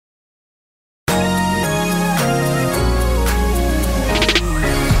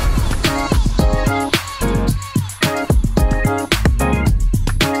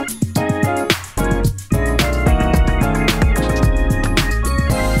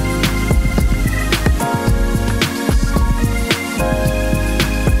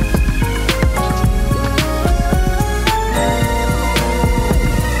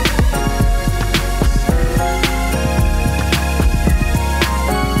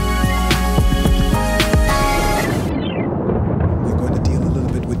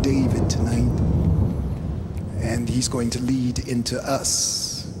going to lead into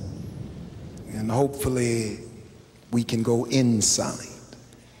us. And hopefully we can go inside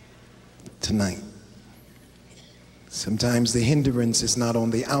tonight. Sometimes the hindrance is not on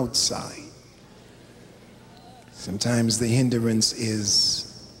the outside. Sometimes the hindrance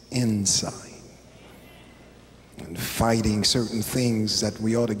is inside. And fighting certain things that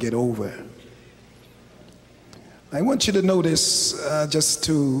we ought to get over. I want you to notice, just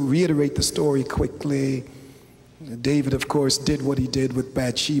to reiterate the story quickly, David, of course, did what he did with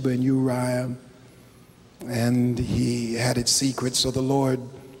Bathsheba and Uriah, and he had it secret, so the Lord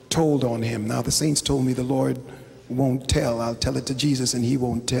told on him. Now, the saints told me the Lord won't tell. I'll tell it to Jesus, and he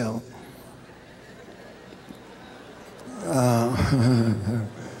won't tell.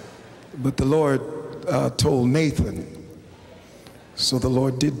 But the Lord told Nathan, so the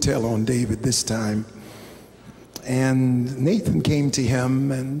Lord did tell on David this time. And Nathan came to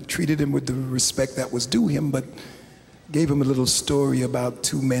him and treated him with the respect that was due him, but gave him a little story about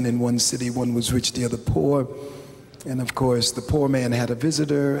two men in one city. One was rich, the other poor. And of course, the poor man had a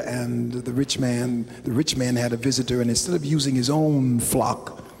visitor, and the rich man had a visitor, and instead of using his own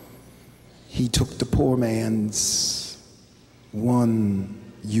flock, he took the poor man's one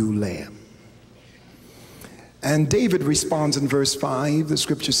ewe lamb. And David responds in verse 5, the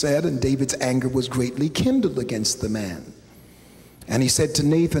scripture said, and David's anger was greatly kindled against the man. And he said to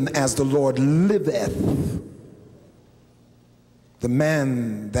Nathan, as the Lord liveth, the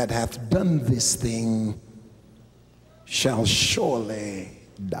man that hath done this thing shall surely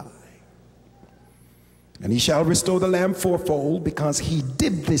die. And he shall restore the lamb fourfold, because he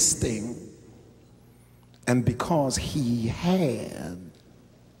did this thing, and because he had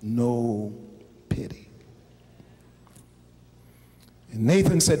no pity. And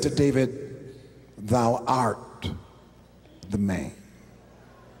Nathan said to David, thou art the man.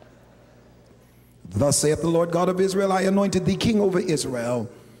 Thus saith the Lord God of Israel, I anointed thee king over Israel.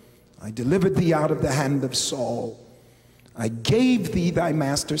 I delivered thee out of the hand of Saul. I gave thee thy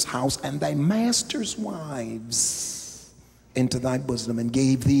master's house and thy master's wives into thy bosom, and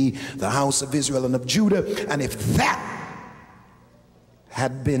gave thee the house of Israel and of Judah. And if that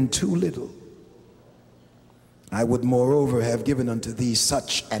had been too little, I would moreover have given unto thee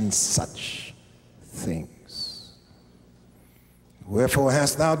such and such things. Wherefore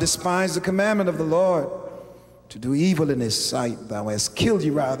hast thou despised the commandment of the Lord, to do evil in his sight? Thou hast killed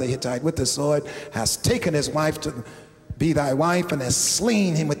Uriah the Hittite with the sword, hast taken his wife to be thy wife, and hast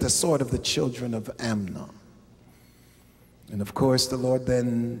slain him with the sword of the children of Amnon. And of course the Lord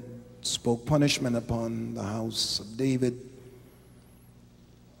then spoke punishment upon the house of David.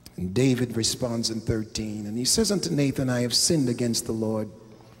 And David responds in 13, and he says unto Nathan, I have sinned against the Lord.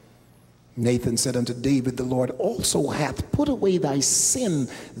 Nathan said unto David, the Lord also hath put away thy sin,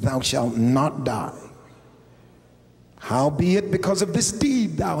 thou shalt not die. Howbeit, because of this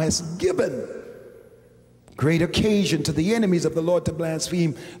deed thou hast given great occasion to the enemies of the Lord to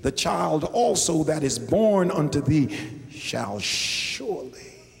blaspheme, the child also that is born unto thee shall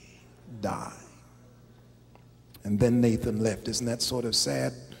surely die. And then Nathan left. Isn't that sort of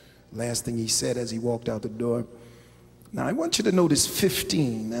sad? Last thing he said as he walked out the door. Now I want you to notice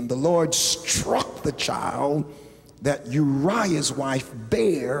 15. And the Lord struck the child that Uriah's wife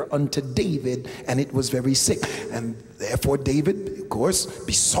bare unto David, and it was very sick. And therefore David, of course,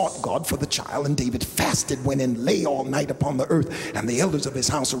 besought God for the child, and David fasted, went and lay all night upon the earth. And the elders of his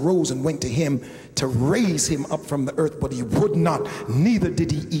house arose and went to him to raise him up from the earth, but he would not, neither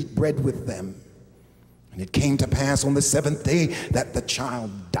did he eat bread with them. And it came to pass on the 7th day that the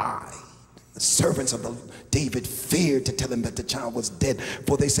child died. The servants of David feared to tell him that the child was dead,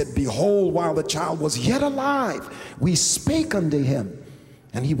 for they said, behold, while the child was yet alive, we spake unto him,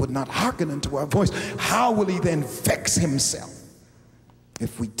 and he would not hearken unto our voice. How will he then vex himself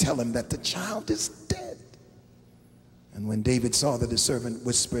if we tell him that the child is dead? And when David saw that his servant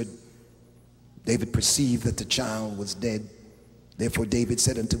whispered, David perceived that the child was dead. Therefore David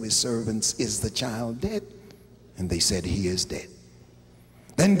said unto his servants, is the child dead? And they said, he is dead.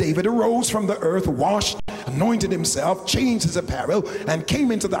 Then David arose from the earth, washed, anointed himself, changed his apparel, and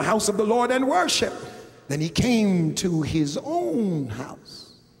came into the house of the Lord and worshiped. Then he came to his own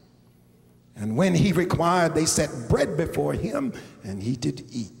house. And when he required, they set bread before him, and he did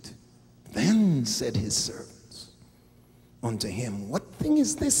eat. Then said his servants unto him, what thing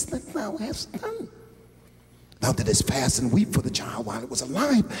is this that thou hast done? Thou didst fast and weep for the child while it was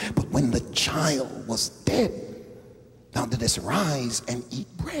alive, but when the child was dead, thou didst rise and eat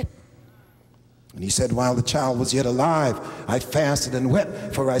bread. And he said, while the child was yet alive, I fasted and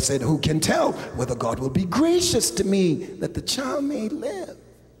wept, for I said, who can tell whether God will be gracious to me that the child may live?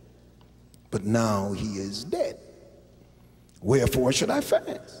 But now he is dead. Wherefore should I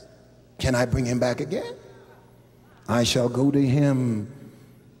fast? Can I bring him back again? I shall go to him,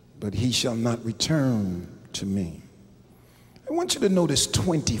 but he shall not return to me. I want you to notice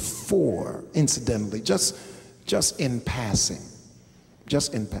 24, incidentally, just in passing,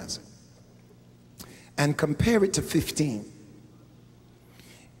 and compare it to 15.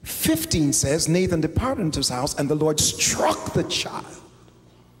 15 says, Nathan departed into his house, and the Lord struck the child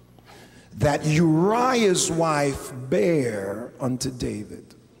that Uriah's wife bare unto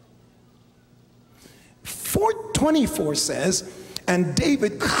David. 24 says, and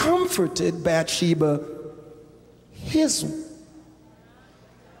David comforted Bathsheba, his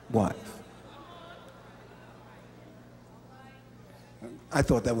wife. I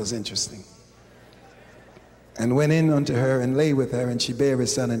thought that was interesting. And went in unto her and lay with her, and she bare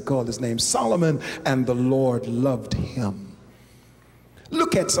his son and called his name Solomon, and the Lord loved him.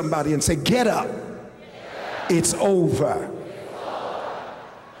 Look at somebody and say, get up. It's over.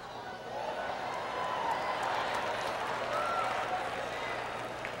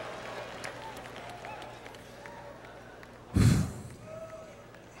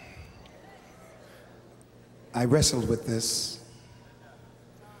 I wrestled with this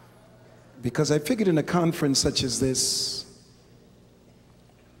because I figured in a conference such as this,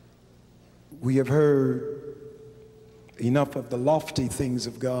 we have heard enough of the lofty things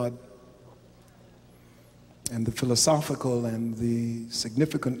of God and the philosophical and the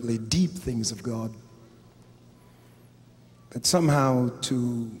significantly deep things of God, that somehow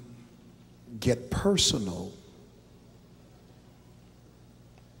to get personal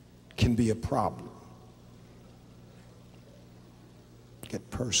can be a problem. Get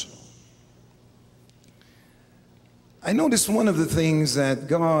personal. I notice one of the things that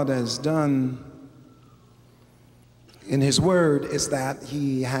God has done in his word is that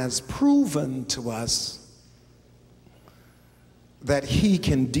he has proven to us that he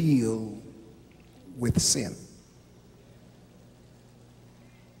can deal with sin.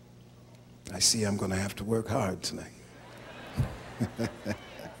 I see I'm going to have to work hard tonight.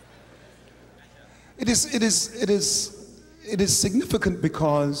 It is significant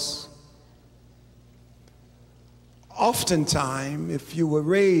because oftentimes, if you were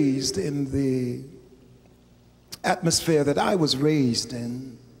raised in the atmosphere that I was raised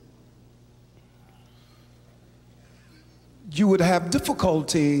in, you would have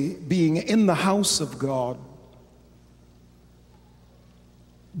difficulty being in the house of God,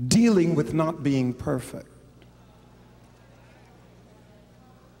 dealing with not being perfect.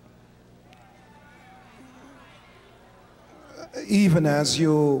 Even as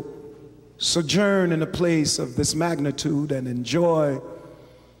you sojourn in a place of this magnitude and enjoy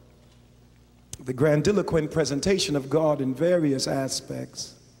the grandiloquent presentation of God in various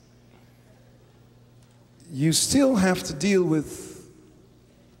aspects, you still have to deal with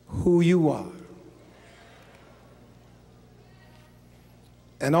who you are.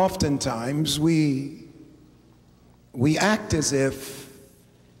 And oftentimes we act as if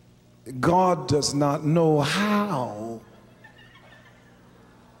God does not know how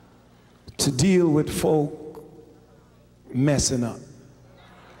to deal with folk messing up.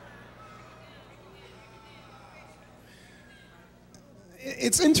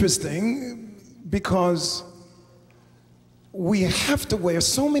 It's interesting because we have to wear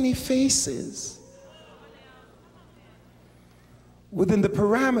so many faces within the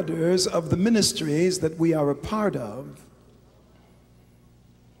parameters of the ministries that we are a part of,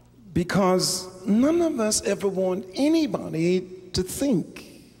 because none of us ever want anybody to think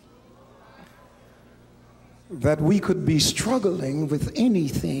that we could be struggling with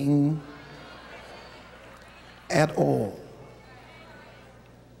anything at all.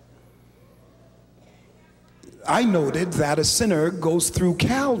 I noted that a sinner goes through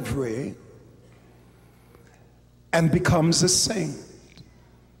Calvary and becomes a saint.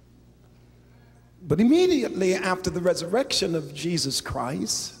 But immediately after the resurrection of Jesus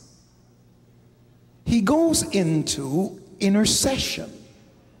Christ, he goes into intercession.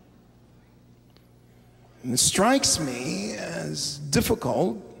 And it strikes me as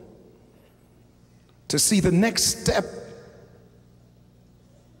difficult to see the next step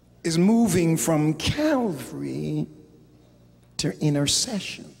is moving from Calvary to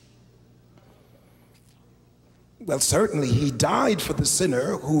intercession. Well, certainly he died for the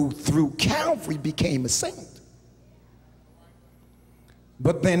sinner who through Calvary became a saint.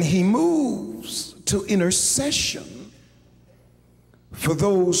 But then he moves to intercession for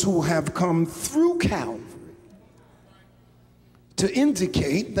those who have come through Calvary, to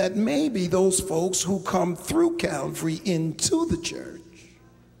indicate that maybe those folks who come through Calvary into the church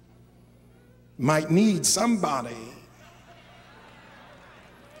might need somebody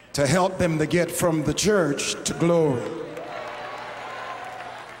to help them to get from the church to glory.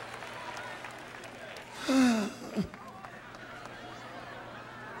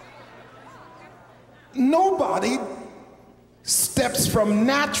 Nobody steps from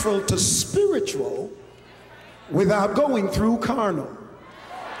natural to spiritual without going through carnal.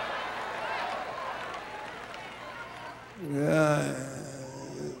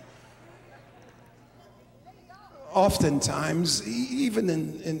 Oftentimes, even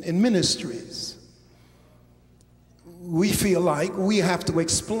in ministries, we feel like we have to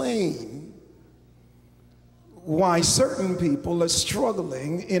explain why certain people are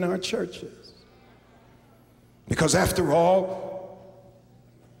struggling in our churches. Because after all,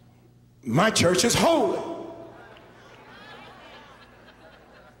 my church is holy.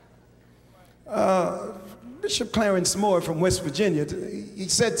 Bishop Clarence Moore from West Virginia, he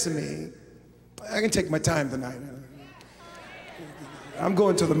said to me, I can take my time tonight. I'm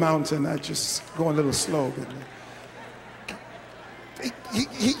going to the mountain. I just go a little slow.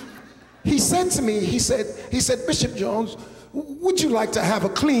 He said to me, he said, Bishop Jones, would you like to have a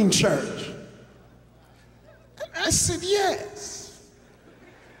clean church? And I said, yes.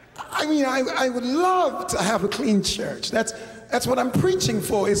 I mean, I would love to have a clean church. That's what I'm preaching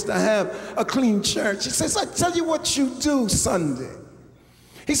for, is to have a clean church. He says, I tell you what you do Sunday.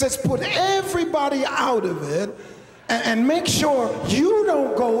 He says, put everybody out of it and make sure you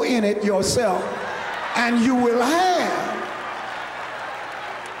don't go in it yourself, and you will have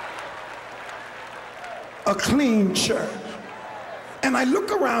a clean church. And I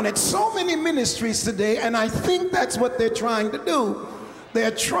look around at so many ministries today, and I think that's what they're trying to do.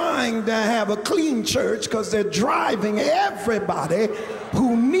 They're trying to have a clean church because they're driving everybody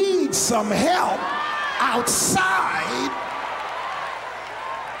who needs some help outside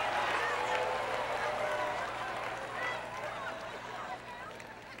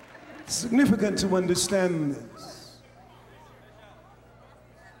significant to understand this,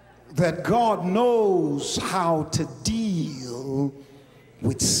 that God knows how to deal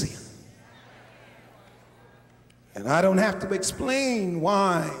with sin. And I don't have to explain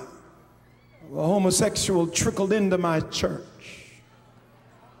why a homosexual trickled into my church.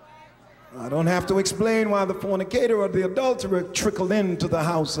 I don't have to explain why the fornicator or the adulterer trickled into the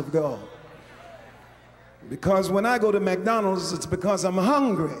house of God. Because when I go to McDonald's, it's because I'm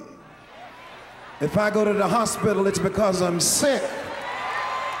hungry. If I go to the hospital, it's because I'm sick.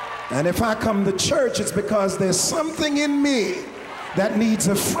 And if I come to church, it's because there's something in me that needs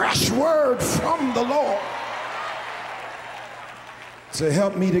a fresh word from the Lord to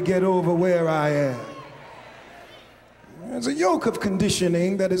help me to get over where I am. There's a yoke of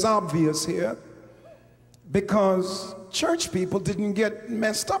conditioning that is obvious here, because church people didn't get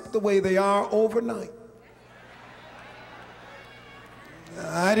messed up the way they are overnight.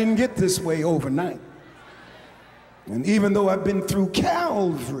 I didn't get this way overnight. And even though I've been through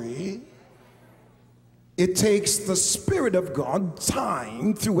Calvary, it takes the Spirit of God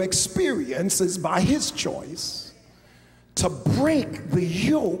time through experiences by His choice to break the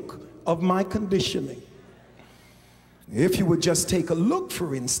yoke of my conditioning. If you would just take a look,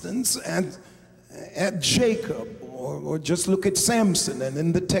 for instance, at Jacob, or just look at Samson, and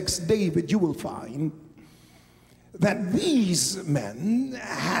in the text David, you will find that these men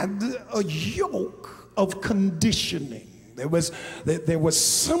had a yoke of conditioning. There was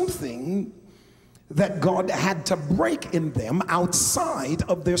something that God had to break in them outside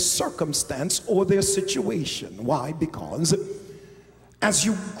of their circumstance or their situation. Why? Because as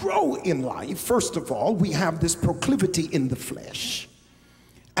you grow in life, first of all, we have this proclivity in the flesh.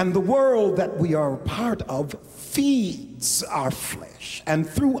 And the world that we are a part of feeds our flesh, and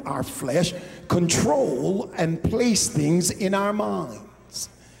through our flesh control and place things in our minds.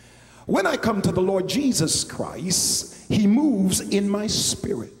 When I come to the Lord Jesus Christ, He moves in my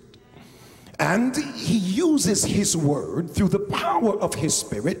spirit, and He uses His word through the power of His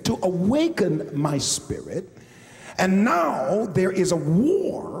Spirit to awaken my spirit. And now there is a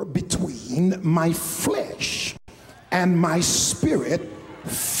war between my flesh and my spirit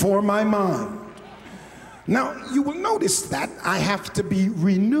for my mind. Now, you will notice that I have to be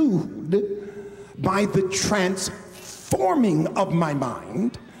renewed by the transforming of my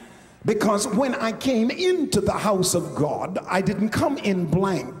mind, because when I came into the house of God, I didn't come in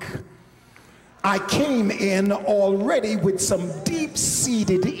blank. I came in already with some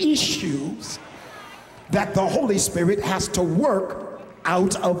deep-seated issues that the Holy Spirit has to work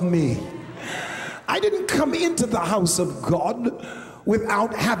out of me. I didn't come into the house of God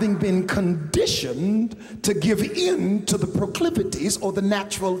without having been conditioned to give in to the proclivities or the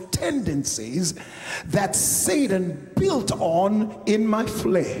natural tendencies that Satan built on in my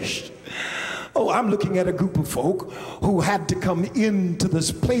flesh. Oh, I'm looking at a group of folk who had to come into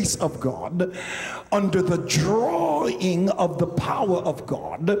this place of God under the drawing of the power of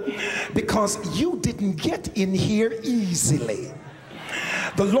God, because you didn't get in here easily.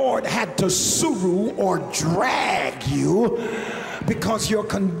 The Lord had to suru or drag you, because your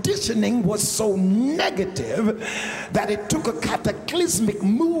conditioning was so negative that it took a cataclysmic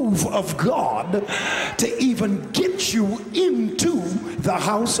move of God to even get you into the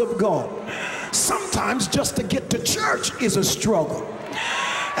house of God. Sometimes just to get to church is a struggle.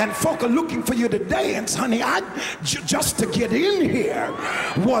 And folk are looking for you to dance, honey. Just to get in here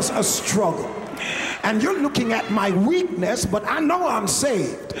was a struggle. And you're looking at my weakness, but I know I'm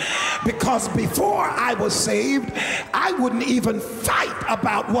saved, because before I was saved, I wouldn't even fight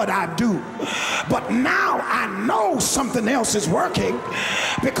about what I do. But now I know something else is working,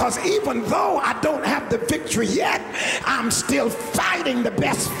 because even though I don't have the victory yet, I'm still fighting the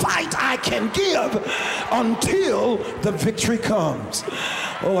best fight I can give until the victory comes.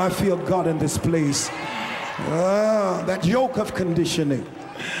 Oh, I feel God in this place. That yoke of conditioning.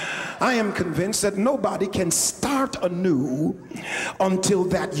 I am convinced that nobody can start anew until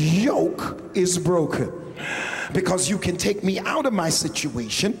that yoke is broken. Because you can take me out of my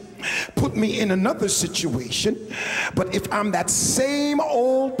situation, put me in another situation, but if I'm that same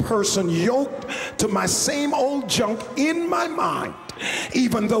old person yoked to my same old junk in my mind,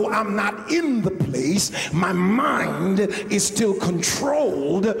 even though I'm not in the place, my mind is still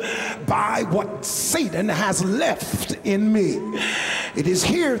controlled by what Satan has left in me. It is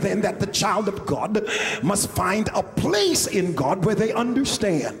here then that the child of God must find a place in God where they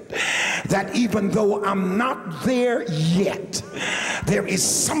understand that even though I'm not there yet, there is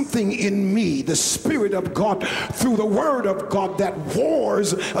something in me, the Spirit of God, through the Word of God, that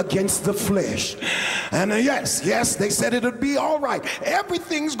wars against the flesh. And yes, they said it would be all right.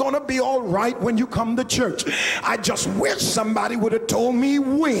 Everything's going to be all right when you come to church. I just wish somebody would have told me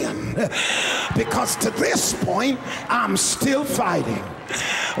when, because to this point, I'm still fighting.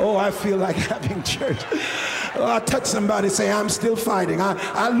 Oh, I feel like having church. Oh, I touch somebody, say, I'm still fighting.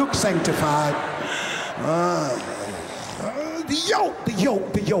 I look sanctified. The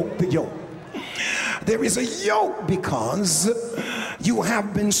yoke. There is a yoke because you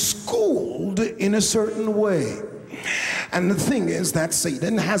have been schooled in a certain way. And the thing is that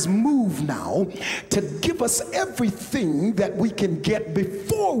Satan has moved now to give us everything that we can get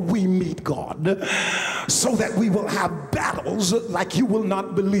before we meet God, so that we will have battles like you will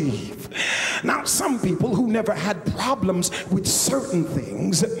not believe. Now, some people who never had problems with certain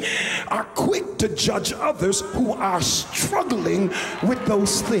things are quick to judge others who are struggling with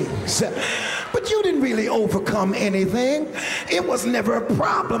those things. But you didn't really overcome anything. It was never a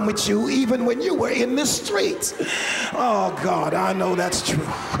problem with you, even when you were in the streets. Oh God, I know that's true.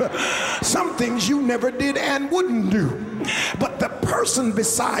 Some things you never did and wouldn't do. But the person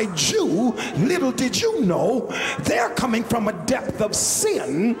beside you, little did you know, they're coming from a depth of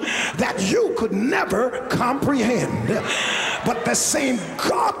sin that you could never comprehend. But the same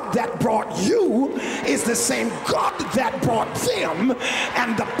God that brought you is the same God that brought them,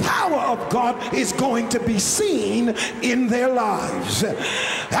 and the power of God is going to be seen in their lives.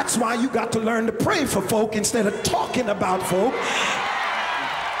 That's why you got to learn to pray for folk instead of talking about folk.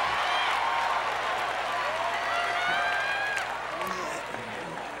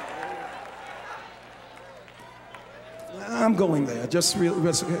 I'm going there, just real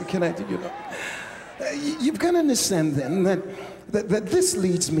connected, you know. You've got to understand then that this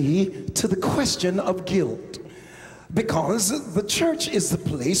leads me to the question of guilt, because the church is the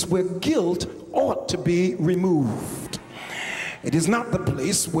place where guilt ought to be removed. It is not the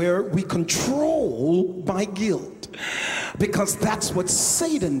place where we control by guilt, because that's what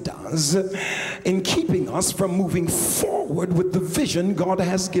Satan does in keeping us from moving forward with the vision God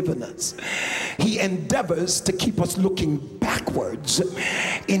has given us. He endeavors to keep us looking backwards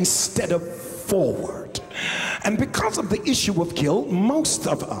instead of forward. And because of the issue of guilt, most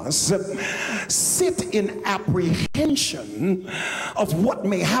of us sit in apprehension of what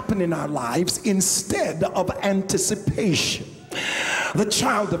may happen in our lives instead of anticipation. The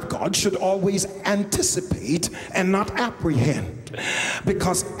child of God should always anticipate and not apprehend,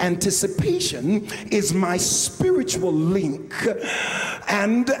 because anticipation is my spiritual link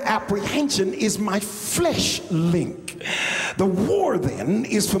and apprehension is my flesh link. The war then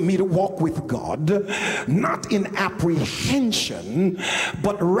is for me to walk with God, not in apprehension,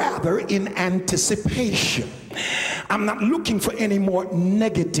 but rather in anticipation. I'm not looking for any more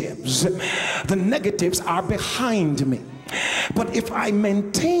negatives. The negatives are behind me. But if I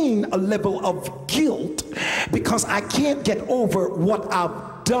maintain a level of guilt because I can't get over what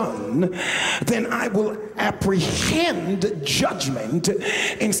I've done, then I will apprehend judgment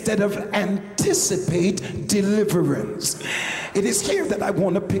instead of anticipate deliverance. It is here that I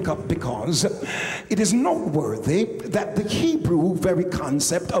want to pick up, because it is noteworthy that the Hebrew very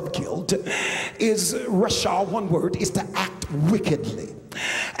concept of guilt is rasha, one word, is to act wickedly.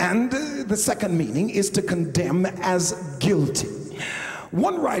 And the second meaning is to condemn as guilty.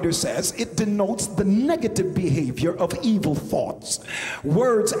 One writer says it denotes the negative behavior of evil thoughts,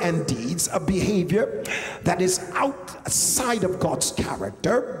 words, and deeds, a behavior that is outside of God's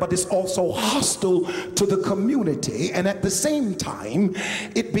character, but is also hostile to the community, and at the same time,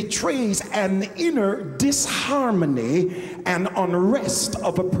 it betrays an inner disharmony and unrest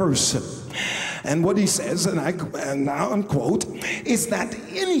of a person. And what he says, and now unquote, is that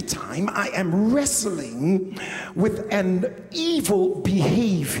anytime I am wrestling with an evil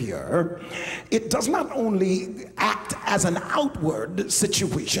behavior, it does not only act as an outward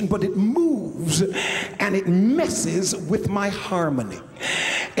situation, but it moves and it messes with my harmony.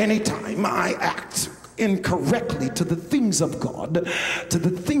 Anytime I act incorrectly to the things of God, to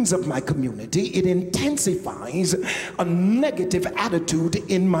the things of my community, it intensifies a negative attitude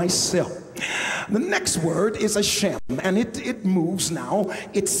in myself. The next word is Hashem, and it moves now,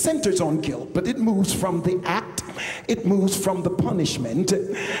 it centers on guilt, but it moves from the act, it moves from the punishment,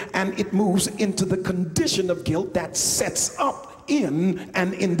 and it moves into the condition of guilt that sets up in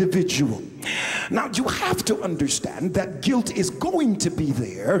an individual. Now you have to understand that guilt is going to be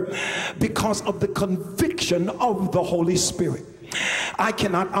there because of the conviction of the Holy Spirit. I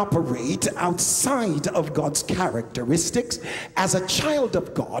cannot operate outside of God's characteristics as a child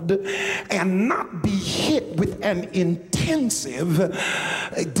of God and not be hit with an intensive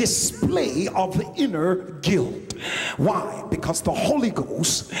display of the inner guilt. Why? Because the Holy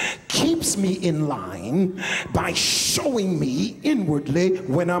Ghost keeps me in line by showing me inwardly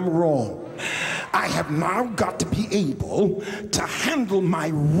when I'm wrong. I have now got to be able to handle my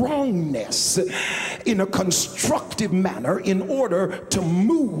wrongness in a constructive manner in order to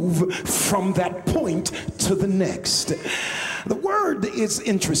move from that point to the next. The word is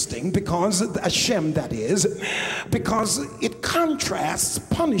interesting because Hashem, that is, because it contrasts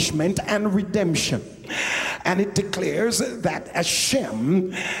punishment and redemption. And it declares that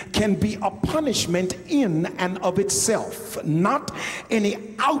Hashem can be a punishment in and of itself, not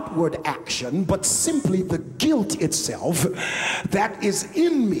any outward action, but simply the guilt itself that is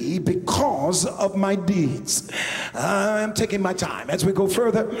in me because of my deeds. I'm taking my time. As we go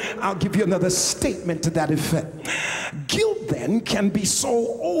further, I'll give you another statement to that effect. Guilt then can be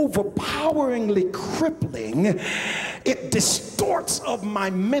so overpoweringly crippling, it distorts of my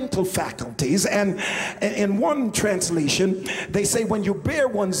mental faculties. And in one translation, they say when you bear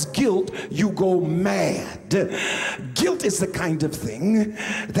one's guilt, you go mad. Guilt is the kind of thing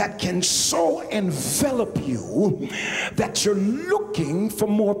that can so envelop you that you're looking for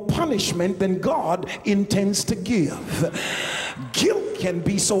more punishment than God intends to give. Guilt can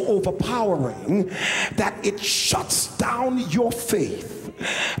be so overpowering that it shuts down your faith,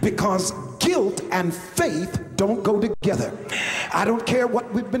 because guilt and faith don't go together. I don't care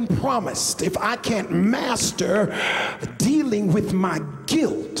what we've been promised. If I can't master dealing with my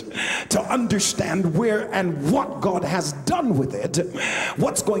guilt to understand where and what God has done with it,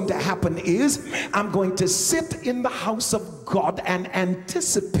 what's going to happen is I'm going to sit in the house of God and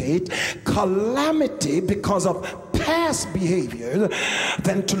anticipate calamity because of past behavior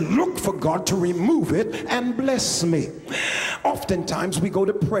than to look for God to remove it and bless me. Oftentimes we go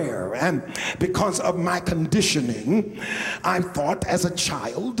to prayer, and because of my conditioning, I thought as a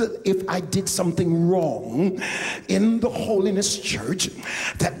child, if I did something wrong in the holiness church,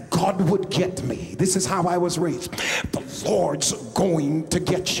 that God would get me. This is how I was raised. The Lord's going to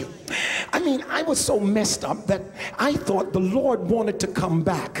get you. I mean, I was so messed up that I thought the Lord wanted to come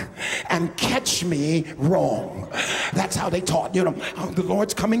back and catch me wrong. That's how they taught, you know, the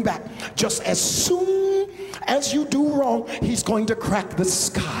Lord's coming back. Just as soon as you do wrong, he's going to crack the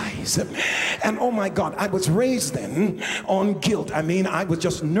skies. And oh my God, I was raised then on guilt. I mean, I was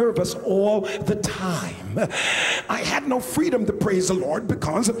just nervous all the time. I had no freedom to praise the Lord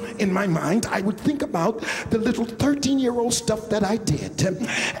because in my mind I would think about the little 13-year-old stuff that I did,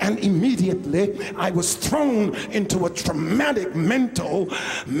 and immediately I was thrown into a traumatic mental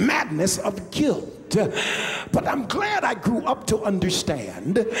madness of guilt. But I'm glad I grew up to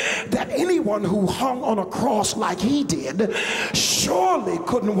understand that anyone who hung on a cross like he did surely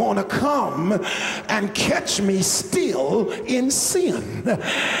couldn't want want to come and catch me still in sin.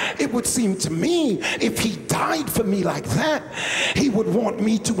 It would seem to me if he died for me like that, he would want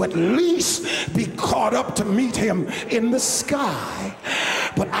me to at least be caught up to meet him in the sky.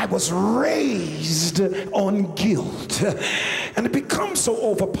 But I was raised on guilt, and it becomes so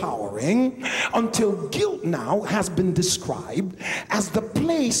overpowering until guilt now has been described as the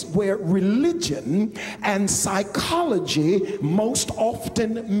place where religion and psychology most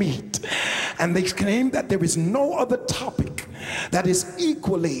often meet. And they claim that there is no other topic that is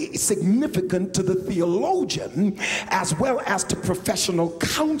equally significant to the theologian as well as to professional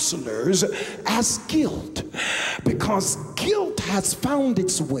counselors as guilt, because guilt has found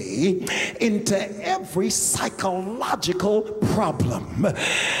its way into every psychological problem.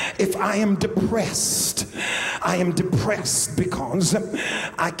 If I am depressed, I am depressed because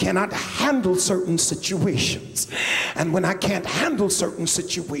I cannot handle certain situations, and when I can't handle certain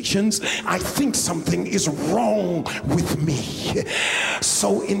situations, I think something is wrong with me.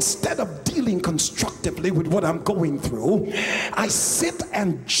 So instead of dealing constructively with what I'm going through, I sit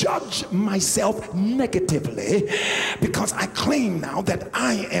and judge myself negatively because I claim now that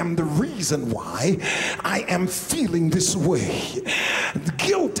I am the reason why I am feeling this way.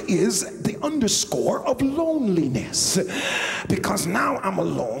 Guilt is the underscore of loneliness, because now I'm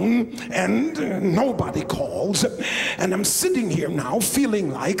alone and nobody calls, and I'm sitting here now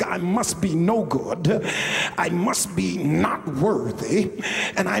feeling like I must be no good, I must be not worthy,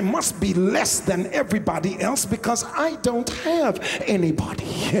 and I must be less than everybody else because I don't have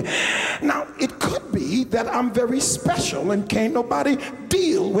anybody. Now it could be that I'm very special and can't nobody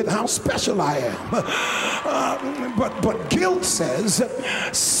deal with how special I am, but guilt says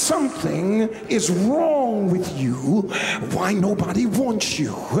something is wrong with you. Why nobody wants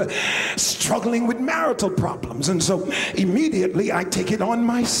you? Struggling with marital problems, and so immediately I take it on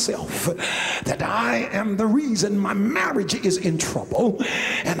myself that I am the reason my marriage is in trouble,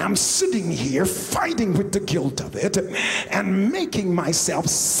 and I'm sitting here fighting with the guilt of it and making myself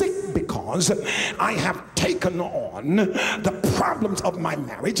sick because I have taken on the problems of my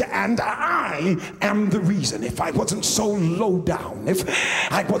marriage, and I am the reason. If I wasn't so low down, if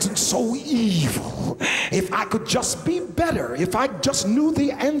I wasn't so evil, if I could just be better, if I just knew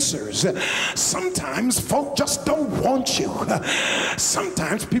the answers. Sometimes folk just don't want you.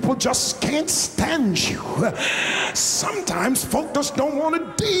 Sometimes people just can't stand you. Sometimes folk just don't want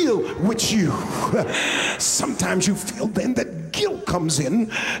to deal with you. Sometimes you feel then that guilt comes in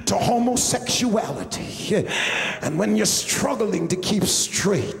to homosexuality, and when you're struggling to keep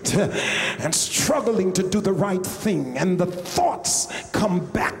straight and struggling to do the right thing, and the thoughts come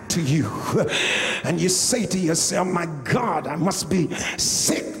back to you, and you say to yourself, my God, I must be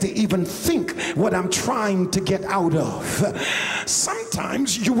sick to even think what I'm trying to get out of.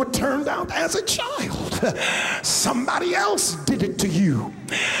 Sometimes you were turned out as a child. Somebody else did it to you,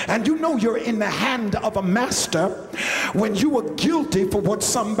 and you know you're in the hand of a master when you were guilty for what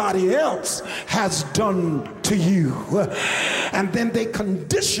somebody else has done to you. And then they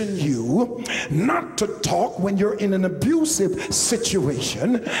condition you not to talk when you're in an abusive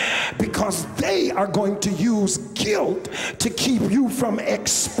situation, because they are going to use guilt to keep you from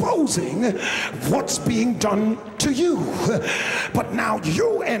exposing what's being done to you. But now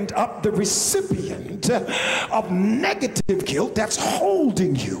you end up the recipient of negative guilt that's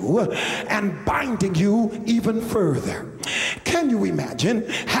holding you and binding you even further. Can you imagine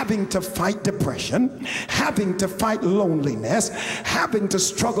having to fight depression, having to fight loneliness, having to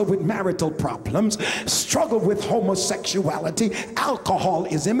struggle with marital problems, struggle with homosexuality,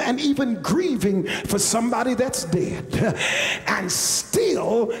 alcoholism, and even grieving for somebody that's dead, and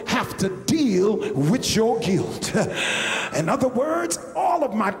still have to deal with your guilt? In other words, all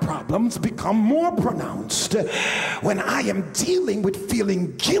of my problems become more pronounced when I am dealing with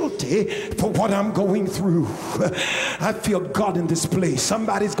feeling guilty for what I'm going through. I feel God in this place.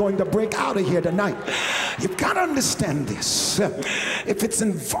 Somebody's going to break out of here tonight. You've got to understand this. If it's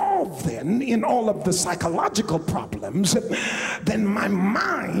involved then in all of the psychological problems, then my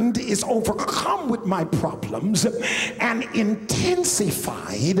mind is overcome with my problems and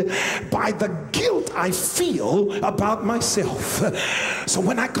intensified by the guilt I feel about myself. So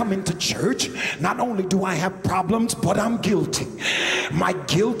when I come into church, not only do I have problems, but I'm guilty. My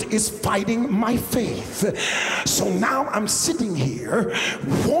guilt is fighting my faith. So now I'm sitting here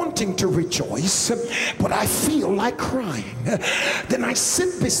wanting to rejoice, but I feel like crying. Then I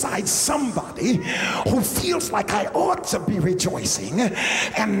sit beside somebody who feels like I ought to be rejoicing,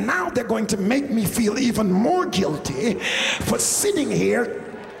 and now they're going to make me feel even more guilty for sitting here.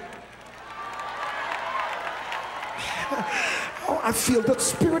 Oh, I feel the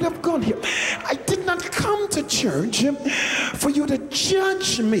Spirit of God here. I did not come to church for you to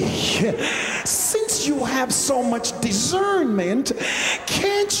judge me. Since you have so much discernment,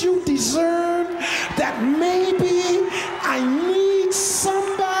 can't you discern that maybe I need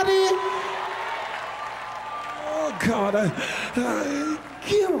somebody? Oh God,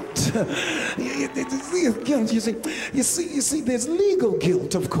 guilt. You see, there's legal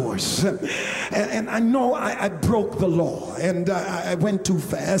guilt, of course. And I know I broke the law and I went too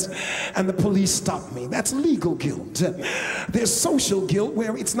fast and the police stopped me. That's legal guilt. There's social guilt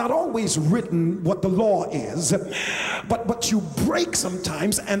where it's not always written what the law is, but you break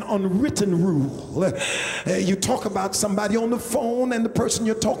sometimes an unwritten rule. You talk about somebody on the phone and the person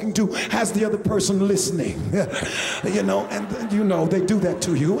you're talking to has the other person listening. You know, and you know they do that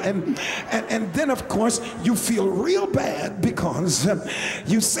to you, and then of course you feel real bad because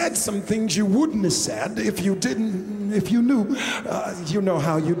you said some things you wouldn't have said if you knew. You know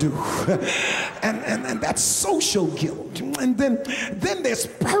how you do. And that's social guilt. And then there's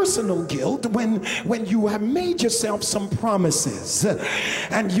personal guilt when you have made yourself some promises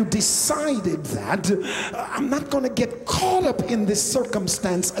and you decided that I'm not going to get caught up in this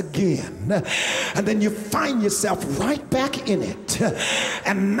circumstance again, and then you find yourself right back in it,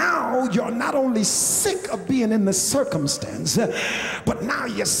 and now you're not only sick of being in the circumstance, but now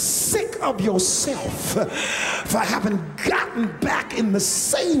you're sick of yourself for having gotten back in the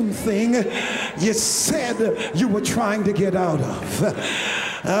same thing you said you were trying to get out of.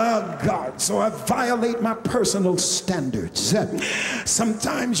 Oh God, so I violate my personal standards.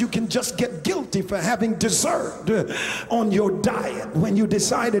 Sometimes you can just get guilty for having dessert on your diet when you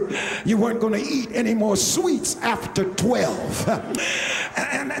decided you weren't going to eat any more sweets after 12.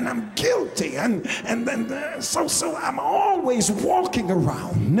 And I'm guilty, and then so I'm always walking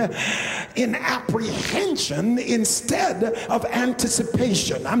around in apprehension instead of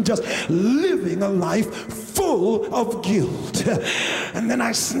anticipation. I'm just living a life full of guilt. And then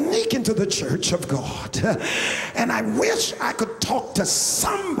I sneak into the church of God, and I wish I could talk to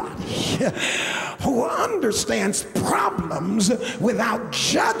somebody who understands problems without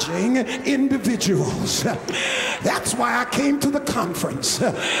judging individuals. That's why I came to the conference,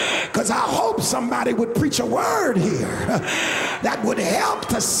 because I hope somebody would preach a word here that would help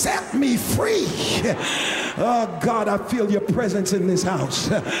to set me free. Oh God, I feel your presence in this house,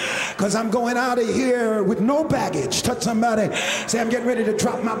 because I'm going out of here with no baggage. Touch somebody, say, I'm getting ready to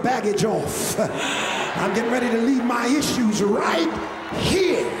drop my baggage off. I'm getting ready to leave my issues right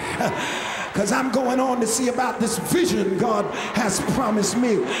here, because I'm going on to see about this vision God has promised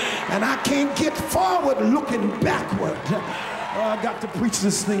me, and I can't get forward looking backward. Oh, I got to preach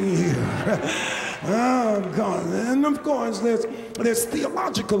this thing here. Oh God. And of course there's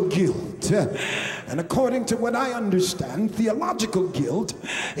theological guilt, and according to what I understand, theological guilt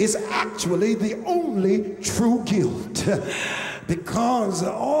is actually the only true guilt, because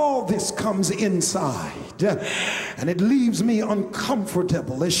all this comes inside and it leaves me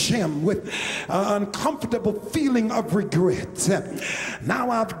uncomfortable, ashamed, with an uncomfortable feeling of regret. Now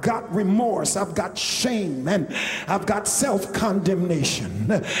I've got remorse, I've got shame, and I've got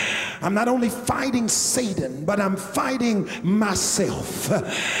self-condemnation. I'm not only fighting Satan, but I'm fighting myself.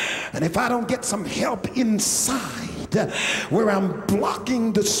 And if I don't get some help inside, where I'm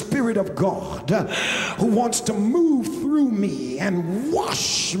blocking the Spirit of God who wants to move through me and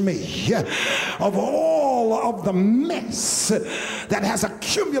wash me of all of the mess that has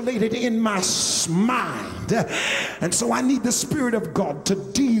accumulated in my mind. And so I need the Spirit of God to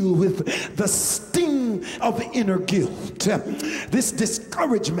deal with the sting of inner guilt, this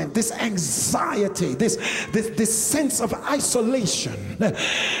discouragement, this anxiety, this sense of isolation,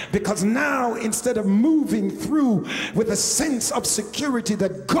 because now instead of moving through with a sense of security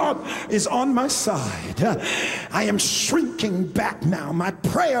that God is on my side, I am shrinking back now. My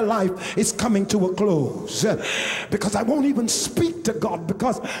prayer life is coming to a close, because I won't even speak to God,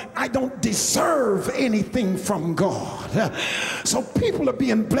 because I don't deserve anything from God. So people are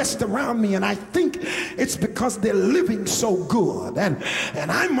being blessed around me, and I think it's because they're living so good, and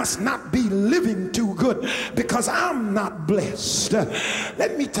I must not be living too good because I'm not blessed.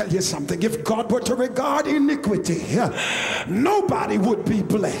 Let me tell you something. If God were to regard iniquity, nobody would be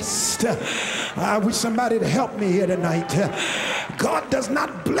blessed. I wish somebody to help me here tonight. God does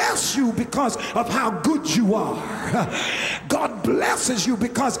not bless you because of how good you are. God blesses you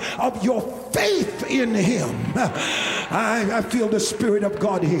because of your faith in him. I feel the Spirit of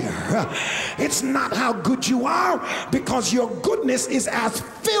God here. It's not how good you are, because your goodness is as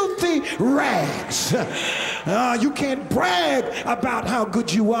filthy rags. You can't brag about how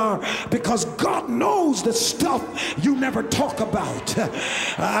good you are, because God knows the stuff you never talk about.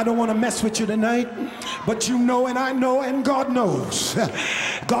 I don't want to mess with you tonight, but you know, and I know, and God knows.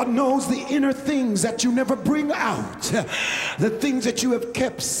 God knows the inner things that you never bring out, the things that you have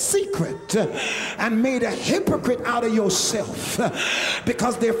kept secret and made a hypocrite out of yourself,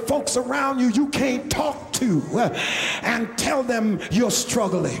 because there are folks around you you can't talk to and tell them you're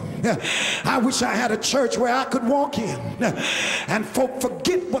struggling. I wish I had a church where I could walk in and folk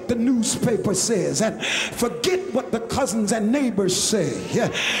forget what the newspaper says and forget what the cousins and neighbors say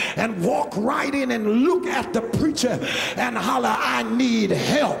and walk right in and look at the preacher and holler, I need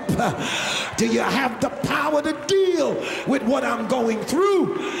help. Do you have the power to deal with what I'm going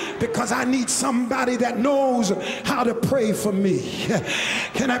through? Because I need somebody that knows how to pray for me.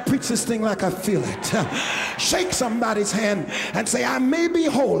 Can I preach this thing like I feel it? Shake somebody's hand and say, I may be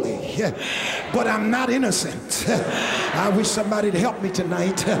holy, but I'm not innocent. I wish somebody to help me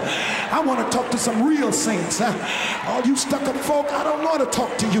tonight. I want to talk to some real saints. All you stuck-up folk, I don't want to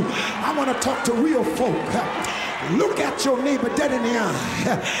talk to you. I want to talk to real folk. Look at your neighbor dead in the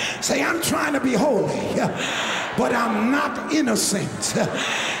eye. Say, I'm trying to be holy, but I'm not innocent.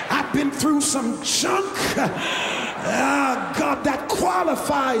 I've been through some junk, God, that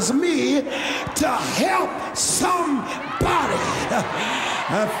qualifies me to help somebody.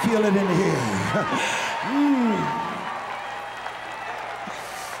 I feel it in here.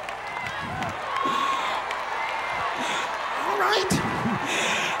 All right.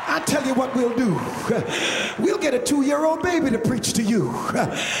 I tell you what we'll do. We'll get a 2-year-old baby to preach to you.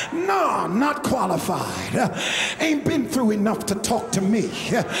 No, not qualified. Ain't been through enough to talk to me.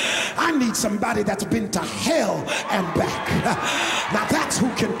 I need somebody that's been to hell and back. Now that's who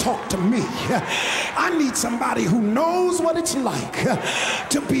can talk to me. I need somebody who knows what it's like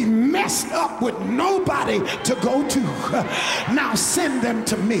to be messed up with nobody to go to. Now send them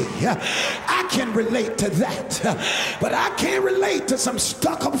to me. I can relate to that, but I can't relate to some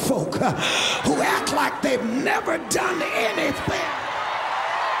stuck-up folk who act like they've never done anything.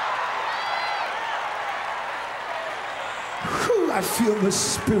 Whew, I feel the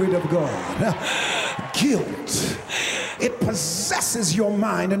Spirit of God. Guilt. It possesses your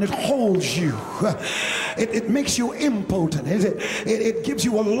mind and it holds you. It makes you impotent. It gives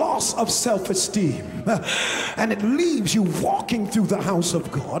you a loss of self-esteem. And it leaves you walking through the house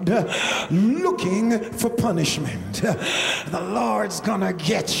of God looking for punishment. The Lord's gonna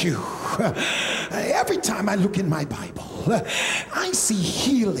get you. Every time I look in my Bible, I see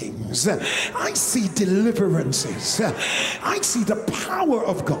healings. I see deliverances. I see the power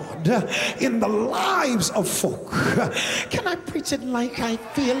of God in the lives of folk. Can I preach it like I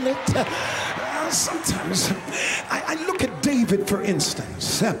feel it? Sometimes I look at David, for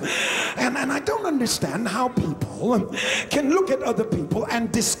instance, and I don't understand how people can look at other people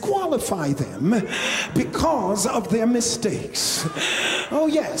and disqualify them because of their mistakes. Oh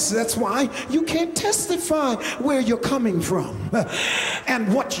yes, that's why you can't testify where you're coming from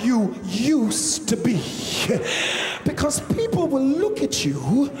and what you used to be, because people will look at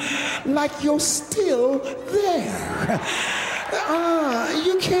you like you're still there.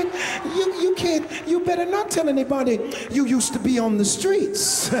 You better not tell anybody you used to be on the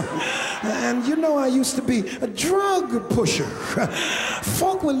streets. And you know I used to be a drug pusher.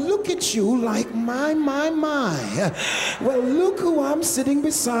 Folk will look at you like, my. Well, look who I'm sitting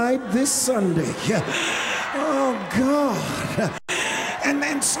beside this Sunday. Oh, God.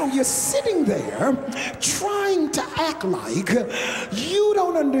 And so you're sitting there trying to act like you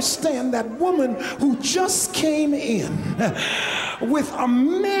don't understand that woman who just came in with a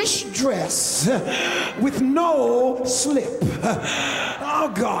mesh dress with no slip.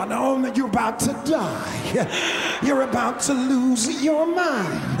 Oh God, oh, you're about to die. You're about to lose your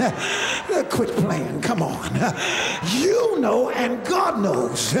mind. Quit playing, come on. You know, and God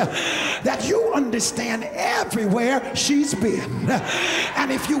knows that you understand everywhere she's been.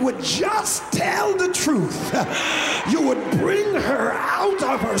 And if you would just tell the truth, you would bring her out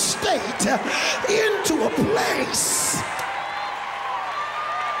of her state into a place.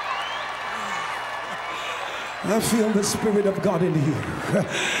 I feel the Spirit of God in here.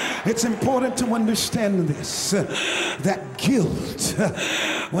 It's important to understand this, that guilt.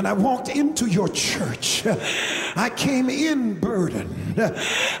 When I walked into your church, I came in burdened.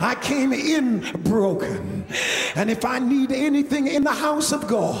 I came in broken. And if I need anything in the house of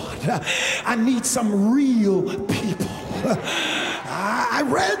God, I need some real people. I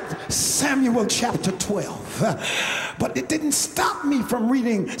read Samuel chapter 12, but it didn't stop me from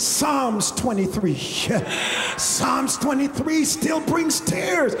reading Psalms 23. Psalms 23 still brings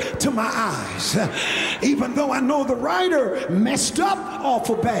tears to my eyes, even though I know the writer messed up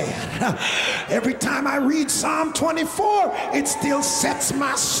awful bad. Every time I read Psalm 24, it still sets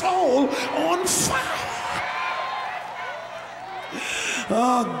my soul on fire.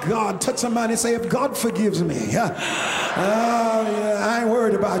 Oh, God, touch somebody and say, if God forgives me, yeah, I ain't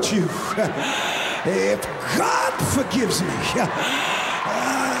worried about you. If God forgives me,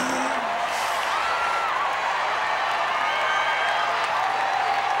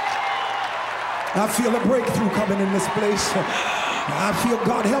 I feel a breakthrough coming in this place. I feel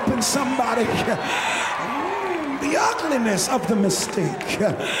God helping somebody. The ugliness of the mistake.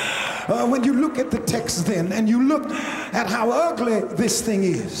 When you look at the text then, and you look at how ugly this thing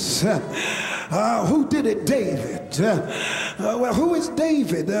is, who did it? David. Well, who is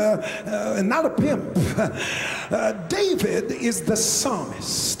David? Not a pimp. David is the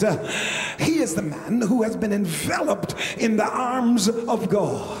psalmist. He is the man who has been enveloped in the arms of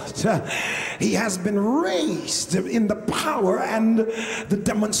God. He has been raised in the power and the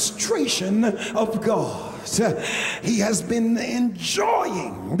demonstration of God. He has been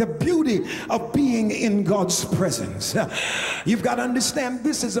enjoying the beauty of being in God's presence. You've got to understand,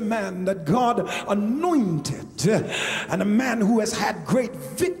 this is a man that God anointed, and a man who has had great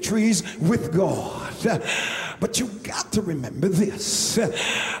victories with God. But you got to remember this,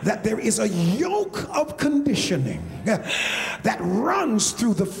 that there is a yoke of conditioning that runs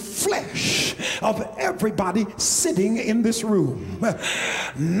through the flesh of everybody sitting in this room.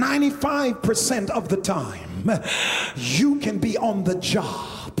 95% of the time, you can be on the job,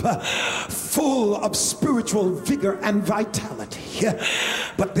 full of spiritual vigor and vitality,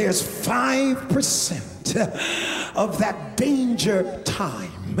 but there's 5% of that danger time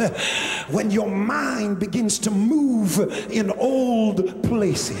when your mind begins to move in old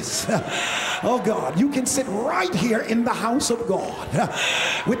places. Oh God, you can sit right here in the house of God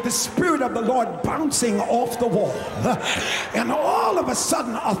with the Spirit of the Lord bouncing off the wall, and all of a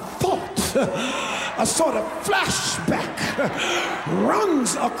sudden a thought, a sort of flashback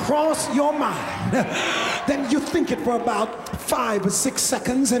runs across your mind. Then you think it for about 5 or 6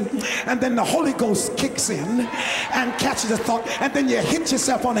 seconds, and then the Holy Ghost kicks in and catches the thought, and then you hit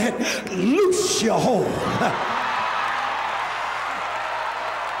yourself on the head. Loose your hold.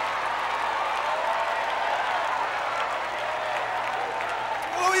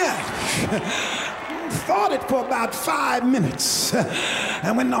 Oh yeah. Thought it for about 5 minutes,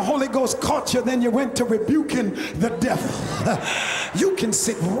 and when the Holy Ghost caught you, then you went to rebuking the devil. You can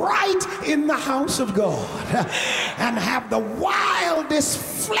sit right in the house of God and have the wildest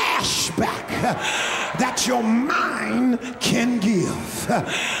flashback that your mind can give.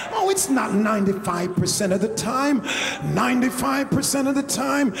 Oh, it's not 95% of the time. 95% of the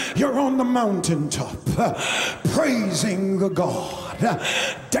time, you're on the mountaintop, praising God,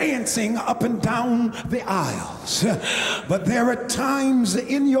 dancing up and down the aisles. But there are times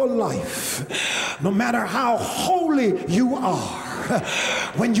in your life, no matter how holy you are,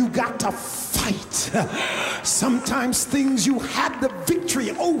 when you got to fight. Sometimes things you had the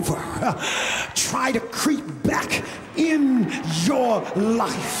victory over try to creep back in your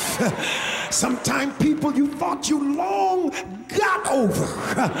life. Sometimes people you thought you long got over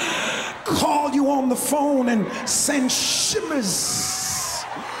call you on the phone and send shivers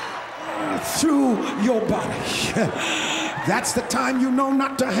through your body. That's the time you know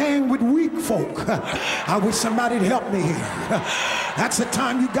not to hang with weak folk. I wish somebody'd help me here. That's the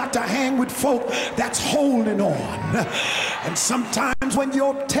time you got to hang with folk that's holding on. And sometimes when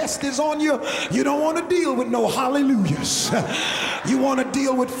your test is on you, you don't want to deal with no hallelujahs. You want to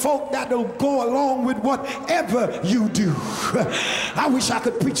deal with folk that'll go along with whatever you do. I wish I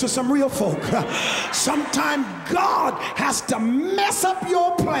could preach to some real folk. Sometimes God has to mess up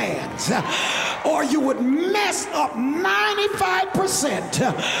your plans, or you would mess up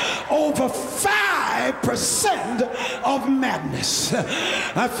 95% over 5% of madness.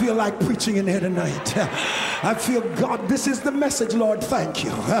 I feel like preaching in here tonight. I feel, God, this is the message, Lord. Lord, thank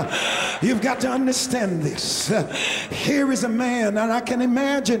you. You've got to understand this. Here is a man, and I can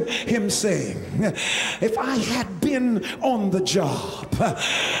imagine him saying, if I had been on the job,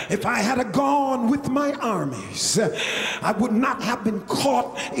 if I had gone with my armies, I would not have been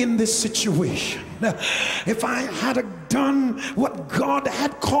caught in this situation. If I had done what God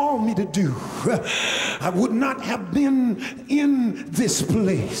had called me to do, I would not have been in this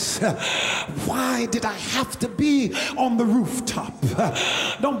place. Why did I have to be on the rooftop?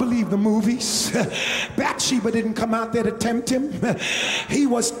 Don't believe the movies. Bathsheba didn't come out there to tempt him. He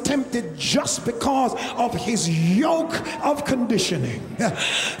was tempted just because of his yoke of conditioning.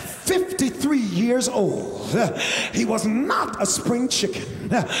 53 years old. He was not a spring chicken.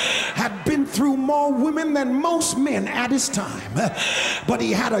 Had been through more women than most men at his time. But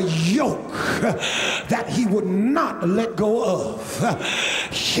he had a yoke that he would not let go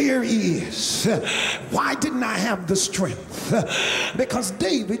of. Here he is. Why didn't I have the strength? Because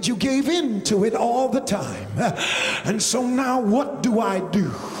David, you gave in to it all the time. And so now what do I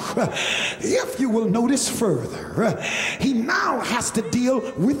do? If you will notice further, he now has to deal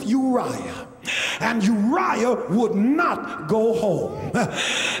with Uriah. And Uriah would not go home.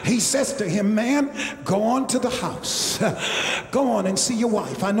 He says to him, man, go on to the house. Go on and see your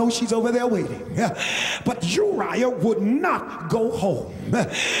wife. I know she's over there waiting. But Uriah would not go home.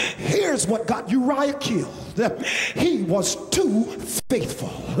 Here's what got Uriah killed. He was too faithful.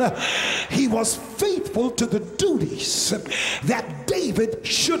 He was faithful to the duties that David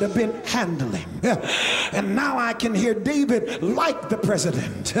should have been handling. And now I can hear David like the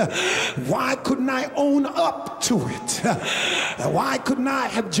president. Why couldn't I own up to it? Why couldn't I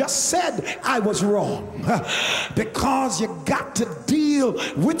have just said I was wrong? Because you got to deal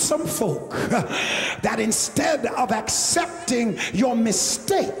with some folk that instead of accepting your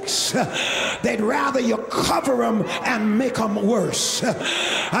mistakes, they'd rather you cover them and make them worse.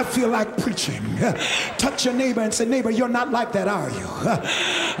 I feel like preaching. Touch your neighbor and say, neighbor, you're not like that, are you?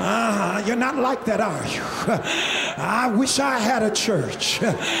 You're not like that, are you? I wish I had a church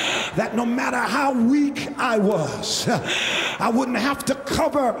that no matter how weak I was, I wouldn't have to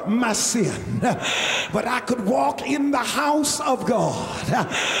cover my sin, but I could walk in the house of God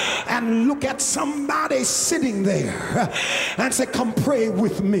and look at somebody sitting there and say, come pray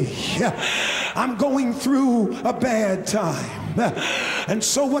with me. I'm going through a bad time. And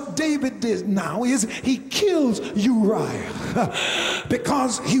so what David did now is he kills Uriah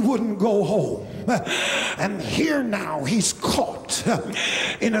because he wouldn't go home. And here now he's caught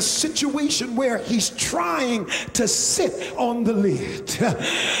in a situation where he's trying to sit on the lid.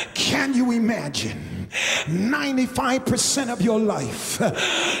 Can you imagine? 95% of your life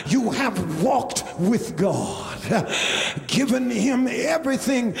you have walked with God, given him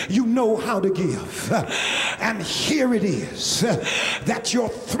everything you know how to give, and here it is that you're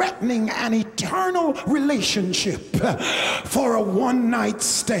threatening an eternal relationship for a one-night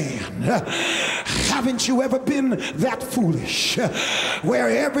stand. Haven't you ever been that foolish where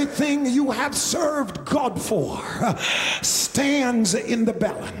everything you have served God for stands in the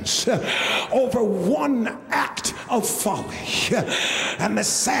balance over one act of folly? And the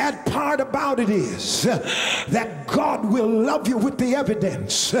sad part about it is that God will love you with the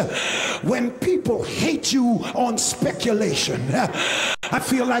evidence when people hate you on speculation. I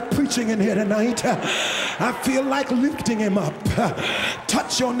feel like preaching in here tonight. I feel like lifting him up.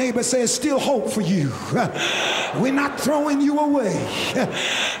 Touch your neighbor, say it's still hope for you. We're not throwing you away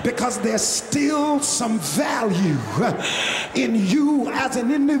because there's still some value in you as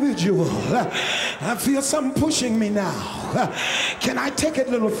an individual. I feel something pushing me now. Can I take it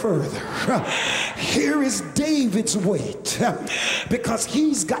a little further? Here is David's weight because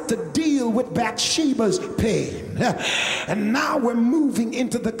he's got to deal with Bathsheba's pain. And now we're moving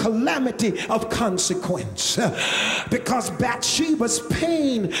into the calamity of consequence because Bathsheba's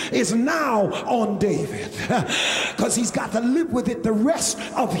pain is now on David because he's got to live with it the rest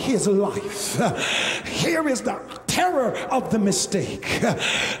of his life. Here is the terror of the mistake.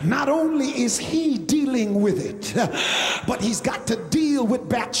 Not only is he dealing with it, but he's got to deal with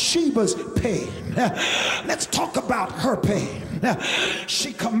Bathsheba's pain. Let's talk about her pain.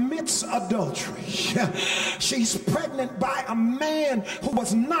 She commits adultery. She's pregnant by a man who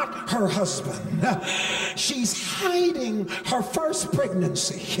was not her husband. She's hiding her first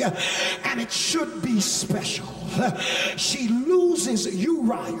pregnancy, and it should be special. She loses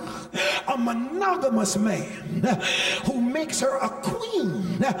Uriah, a monogamous man who makes her a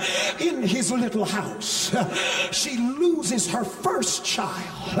queen in his little house. She loses her first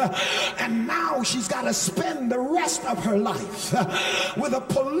child, and now she's got to spend the rest of her life with a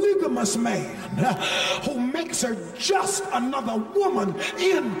polygamous man who makes her just another woman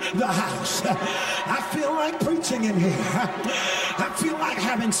in the house. I feel like preaching in here. I feel like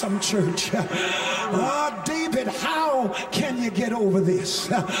having some church. David, how can you get over this?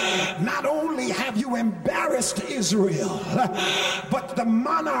 Not only have you embarrassed Israel, but the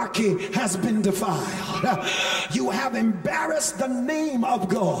monarchy has been defiled. You have embarrassed the name of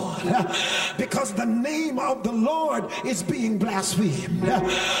God because the name of the Lord is being blasphemed.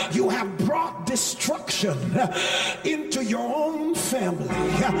 You have brought destruction into your own family,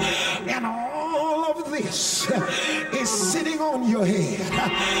 and all of this is sitting on your head.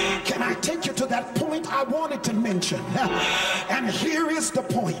 Can I take you to that point I wanted to mention? And here is the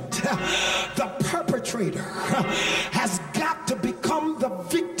point. The perpetrator has got to become the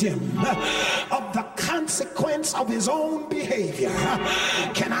victim of the consequence of his own behavior.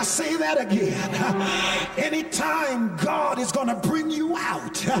 Can I say that again? Anytime God is going to bring you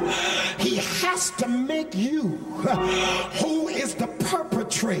out, he has to make you who is the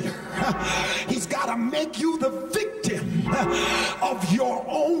perpetrator. He's got to make you the victim of your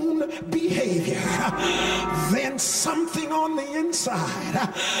own behavior. Then something on the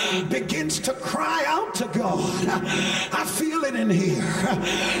inside begins to cry out to God. I feel it in here.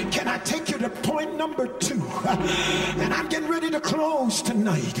 Can I take you to point number 2? And I'm getting ready to close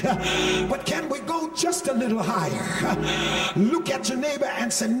tonight. But can we go just a little higher? Look at your neighbor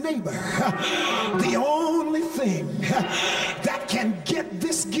and say, neighbor, the only thing that can get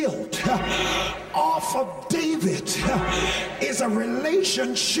this guilt off of David is a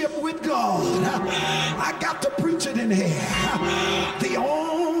relationship with God. I got to preach it in here. The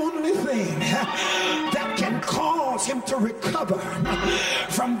only thing that can cause him to recover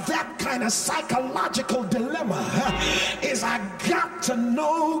from that kind of psychological dilemma is I got to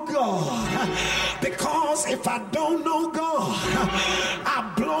know God. Because if I don't know God,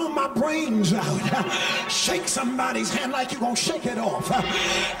 I blow my brains out. Shake somebody's hand like you're gonna shake it off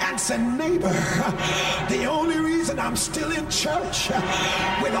and say, neighbor, the only reason I'm still in church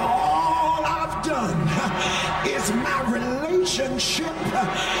with all I've done is my relationship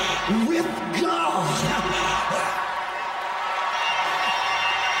with God.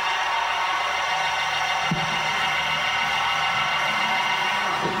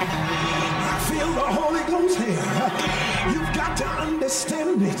 The Holy Ghost here. You've got to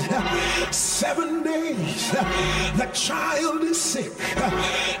understand it. 7 days the child is sick,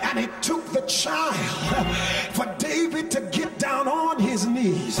 and it took the child for David to get down on his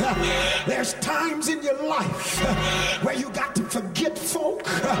knees. There's times in your life where you got to forget folk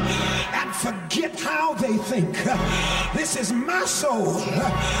and forget how they think. This is my soul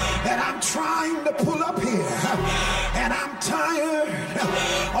that I'm trying to pull up here, and I'm tired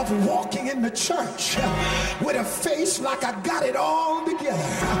of walking in the church with a face like I got it all together.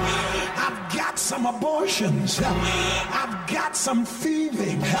 I've got some abortions, I've got some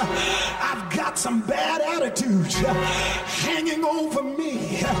thieving, I've got some bad attitudes hanging over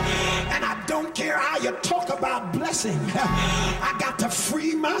me, and I don't care how you talk about blessing. I got to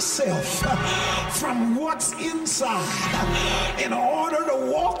free myself from what's inside in order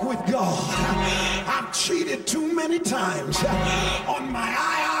to walk with God. I've cheated too many times on my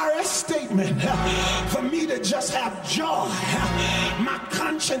IRS statement for me to just have joy. My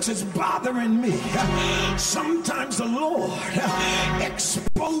conscience is bothering me. Sometimes the Lord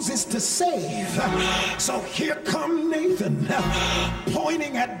exposes to save. So here come Nathan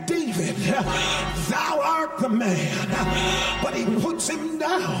pointing at David. Thou art the man. But he puts him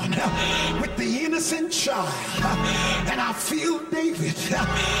down with the innocent child. And I feel David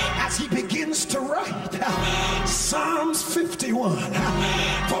as he begins to write Psalms 51.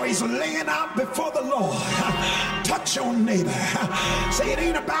 For he's laying out before the Lord. Touch your neighbor. Say, it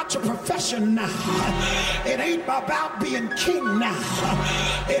ain't about your profession now. It ain't about being king now.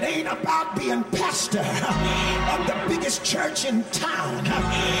 It ain't about being pastor of the biggest church in town.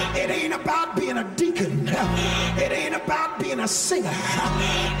 It ain't about being a deacon. It ain't about being a singer.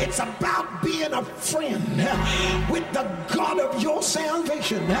 It's about being a friend with the God of your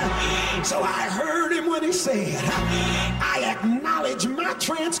salvation. So I heard him when he said, I acknowledge my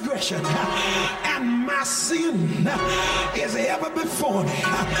transgression and my sin is ever before me.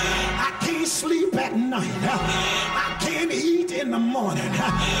 I can't sleep at night. I can't eat in the morning.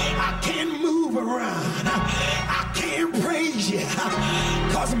 I can't move around. I can't praise you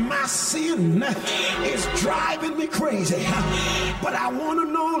because my sin is driving me crazy. But I want to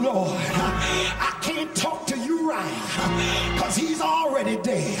know, Lord, I can't talk to you right because he's already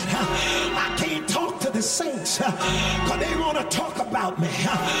dead. I can't talk to the saints because they want to talk about me,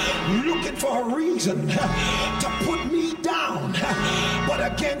 looking for a reason to put me down. But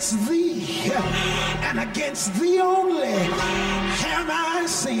against thee and against thee only have I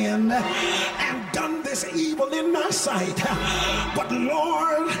sinned and done this evil in thy sight. But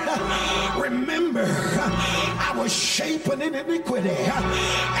Lord, remember, I was shapen in iniquity,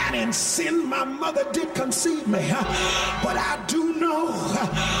 and in sin my mother did conceive me. But I do know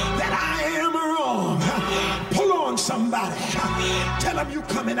that I am wrong. Pull on somebody. Tell them you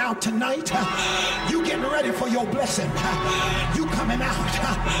coming out tonight. You getting ready for your blessing. You coming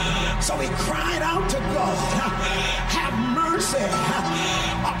out. So he cried out to God, have mercy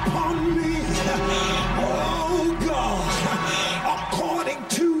upon me, oh God, according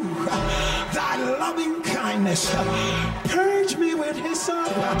to thy loving kindness. Purge me with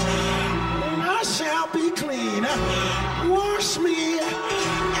hyssop, and I shall be clean. Wash me,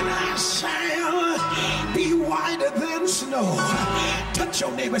 and I shall be whiter than snow. Touch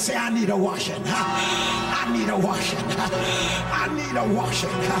your neighbor, say, I need a washing. I need a washing. I need a washing.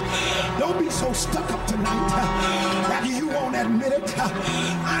 Don't be so stuck up tonight that you won't admit it.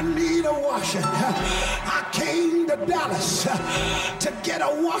 I need a washing. I came to Dallas to get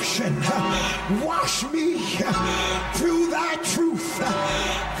a washing. Wash me through thy truth.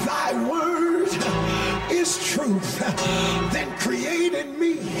 Thy word is truth. Then create in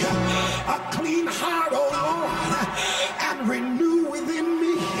me a clean heart, O Lord, and renew within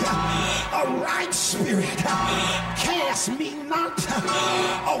me a right spirit. Cast me not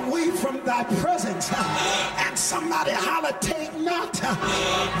away from thy presence. And somebody holler, take not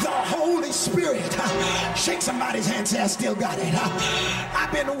the Holy Spirit. Shake somebody's hand, say, I still got it.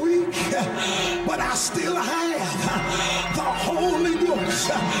 I've been weak, but I still have the Holy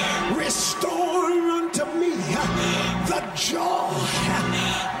Ghost. Restore unto me the joy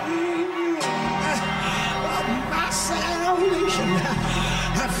of my salvation.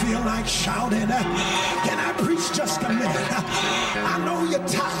 I feel like shouting. Can I preach just a minute? I know you're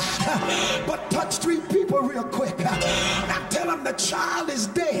tired, but touch 3 people real quick and tell them the child is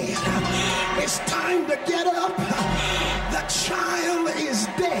dead. It's time to get up. The child is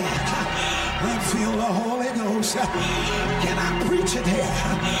dead. I feel the Holy Ghost. Can I preach it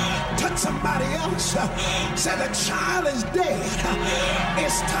here? Touch somebody else. Say the child is dead.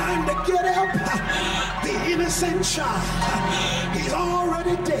 It's time to get up. The innocent child, he's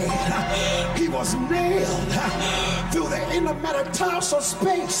already dead. He was nailed through the intermetatarsal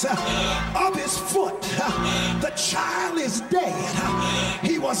space of his foot. The child is dead.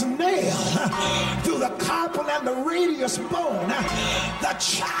 He was nailed through the carpal and the radius bone. The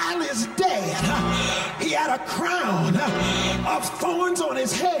child is dead. He had a crown of thorns on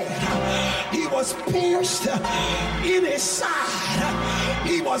his head. He was pierced in his side.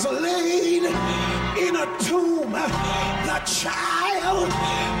 He was laid in a tomb. The child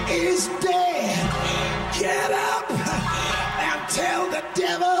is dead. Get up and tell the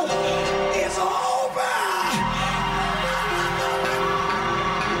devil it's over.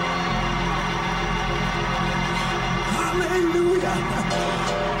 Hallelujah.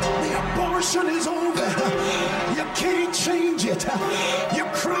 The abortion is over. You can't change it.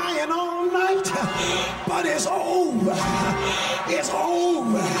 You're crying all night, but it's over. It's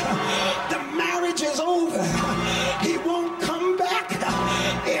over. The marriage is over. He won't come back.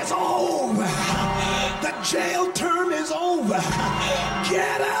 It's over. The jail term is over.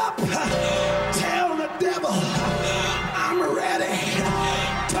 Get up. Tell the devil I'm ready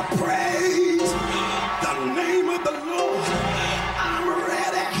to praise the name of the Lord. I'm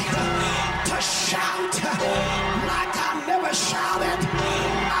ready to shout like I never shouted.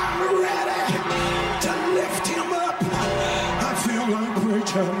 I'm ready to lift him up. I feel like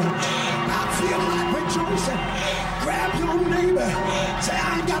preaching. I feel like rejoicing. Grab your neighbor. Say,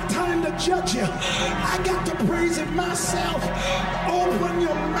 I ain't got time to judge you. I got to praise him myself. Open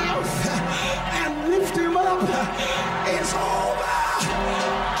your mouth and lift him up. It's over.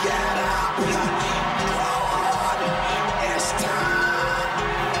 Get up. Go on. It's time.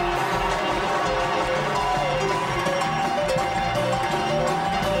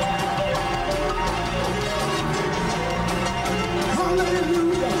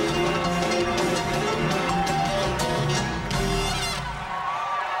 Hallelujah.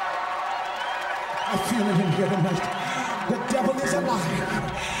 I feel it in here tonight. The devil is a liar.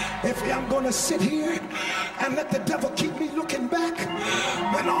 If I'm going to sit here and let the devil keep me looking back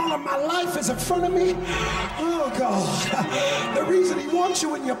when all of my life is in front of me, oh God, the reason he wants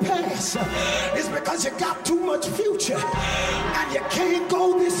you in your past is because you got too much future and you can't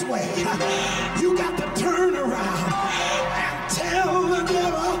go this way. You got to turn around and tell the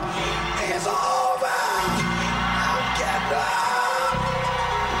devil it's over.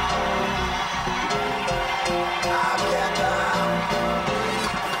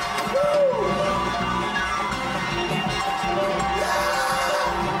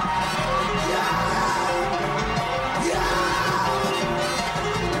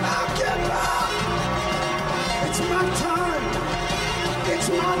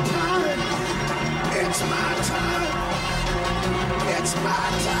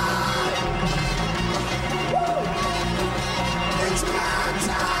 time. Woo. It's my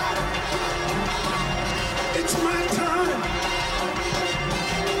time. It's my time.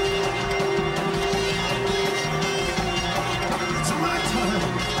 It's my time.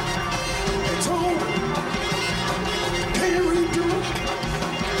 It's over. Can't redo it.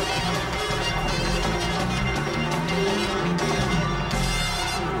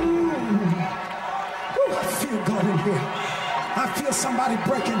 I feel God in here. I feel somebody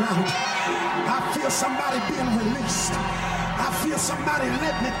breaking out. I feel somebody being released. I feel somebody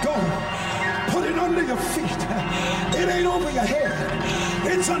letting it go. Put it under your feet. It ain't over your head.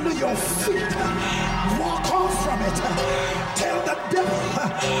 It's under your feet. Walk off from it. Tell the devil,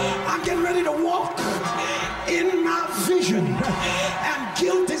 I'm getting ready to walk in my vision. And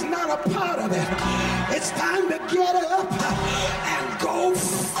guilt is not a part of it. It's time to get up and go.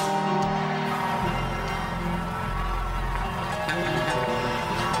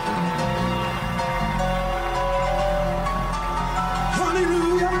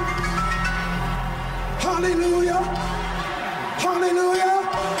 Hallelujah. Hallelujah. Hallelujah.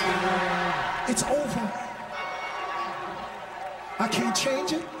 It's over. I can't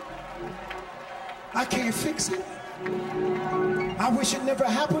change it. I can't fix it. I wish it never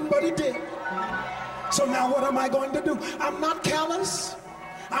happened, but it did. So now what am I going to do? I'm not callous.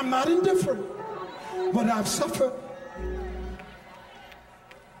 I'm not indifferent. But I've suffered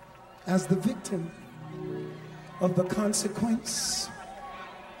as the victim of the consequence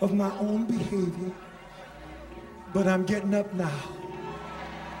of my own behavior. But I'm getting up now.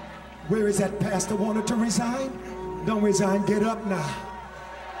 Where is that pastor wanted to resign? Don't resign, get up now.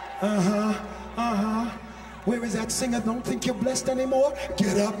 Where is that singer? Don't think you're blessed anymore?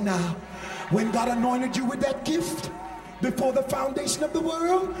 Get up now. When God anointed you with that gift before the foundation of the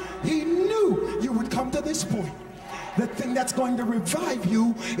world, he knew you would come to this point. The thing that's going to revive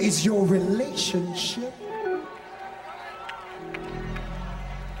you is your relationship.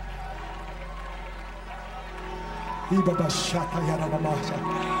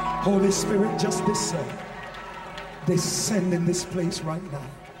 Holy Spirit, just descend in this place right now.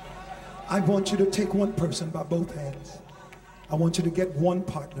 I want you to take one person by both hands. I want you to get one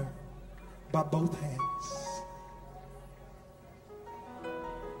partner by both hands.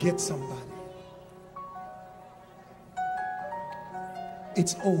 Get somebody.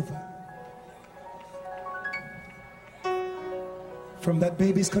 It's over. From that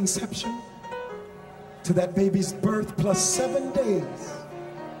baby's conception to that baby's birth plus 7 days.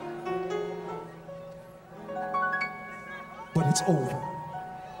 But it's over.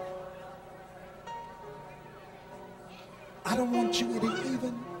 I don't want you to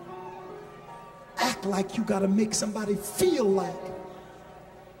even act like you got to make somebody feel like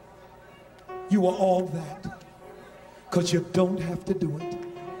you are all that. Because you don't have to do it.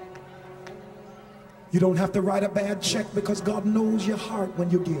 You don't have to write a bad check because God knows your heart when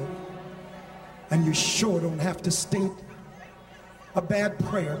you give. And you sure don't have to state a bad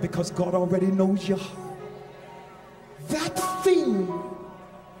prayer because God already knows your heart. That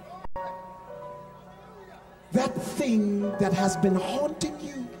thing that has been haunting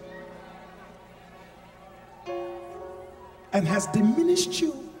you and has diminished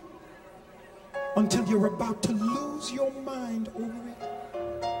you until you're about to lose your mind over it.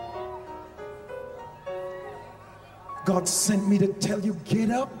 God sent me to tell you, get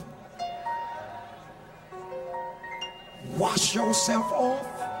up, wash yourself off,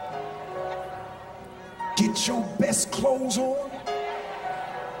 get your best clothes on,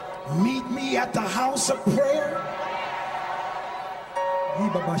 meet me at the house of prayer.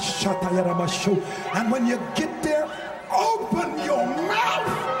 And when you get there, open your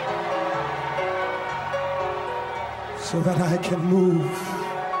mouth so that I can move.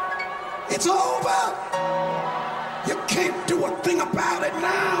 It's over. You can't do a thing about it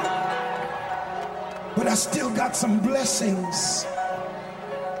now. But I still got some blessings.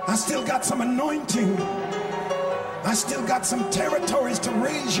 I still got some anointing. I still got some territories to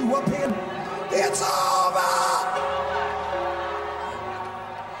raise you up in. It's over.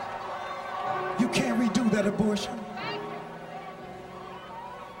 You can't redo that abortion.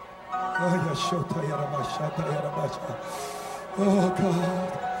 Oh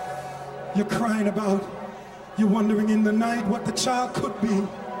God. You're crying about, you're wondering in the night what the child could be.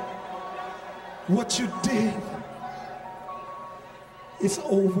 What you did is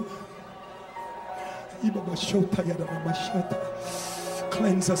over.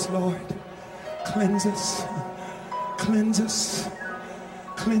 Cleanse us, Lord. Cleanse us. Cleanse us.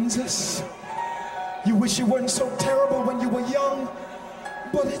 Cleanse us. You wish you weren't so terrible when you were young,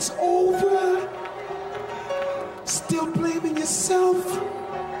 but it's over. Still blaming yourself.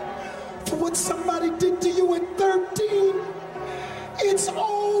 after what somebody did to you at 13. It's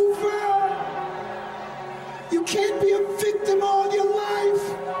over. You can't be a victim all your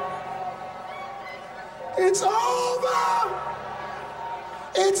life. It's over.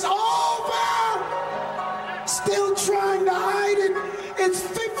 It's over. Still trying to hide it. It's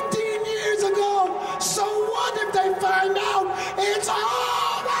 15 years ago. So what if they find out? It's over.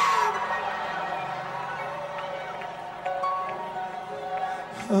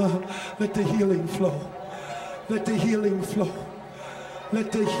 Let the healing flow. Let the healing flow.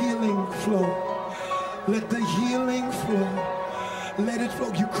 Let the healing flow. Let the healing flow. Let it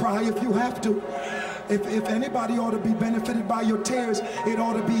flow. You cry if you have to. If anybody ought to be benefited by your tears, it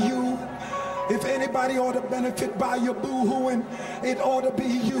ought to be you. If anybody ought to benefit by your boo-hooing, it ought to be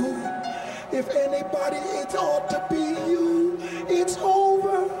you. If anybody, it ought to be you. It's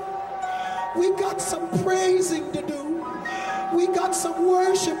over. We got some praising to do. We got some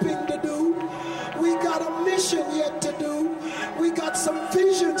worshiping to do. We got a mission yet to do. We got some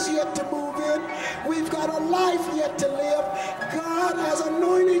visions yet to move in. We've got a life yet to live. God has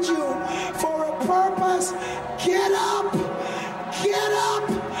anointed you for a purpose. Get up. Get up.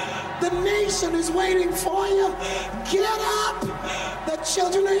 The nation is waiting for you. Get up. The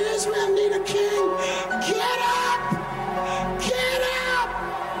children of Israel need a king. Get up. Get up.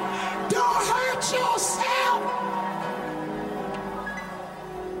 Don't hurt yourself.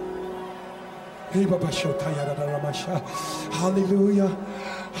 Hallelujah.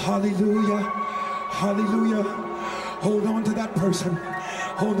 Hallelujah. Hallelujah. Hold on to that person.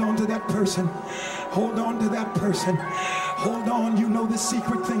 Hold on to that person. Hold on to that person. Hold on. You know the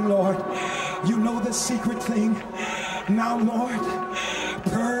secret thing, Lord. You know the secret thing. Now, Lord,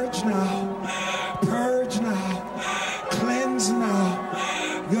 purge now. Purge now. Cleanse now.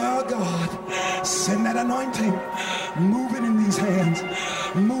 Oh, God, send that anointing. Move it in these hands.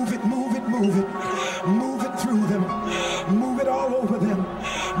 Move it, move it, move it. Move it through them. Move it all over them.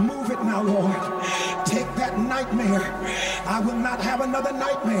 Move it now, Lord. Take that nightmare. I will not have another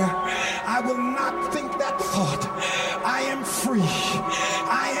nightmare. I will not think that thought. I am free.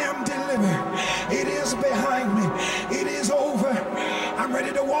 I am delivered. It is behind me. It is over. I'm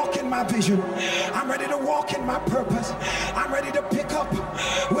ready to walk in my vision. I'm ready to walk in my purpose. I'm ready to pick up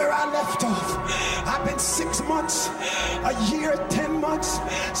where I left off. I've been 6 months, a year, 10 months,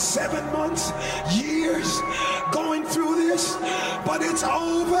 7 months, years going through this, but it's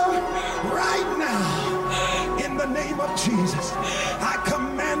over right now. In the name of Jesus, I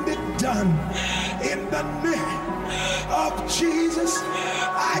command it done. In the name of Jesus,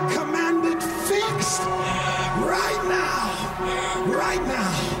 I command it fixed right now. Right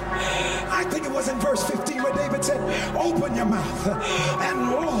now. I think it was in verse 15 where David said, open your mouth,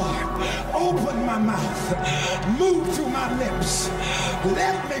 and Lord, open my mouth, move through my lips,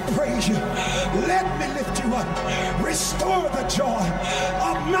 let me praise you, let me lift you up, restore the joy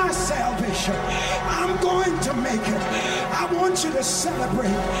of my salvation. I'm going to make it. I want you to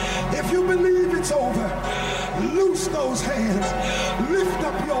celebrate. If you believe it's over, loose those hands, lift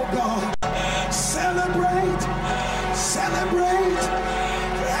up your God, celebrate, celebrate.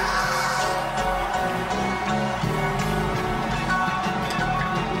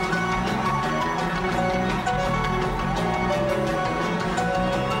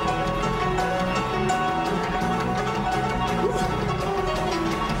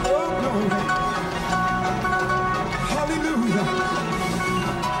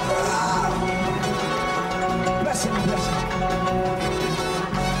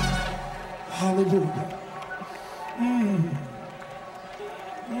 Hallelujah.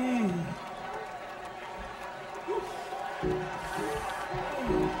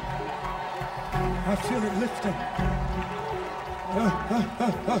 I feel it lifting.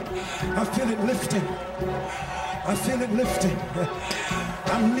 I feel it lifting. I feel it lifting.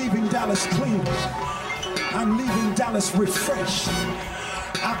 I'm leaving Dallas clean. I'm leaving Dallas refreshed.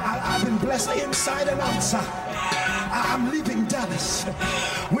 I've been blessed inside and outside. I'm leaving Dallas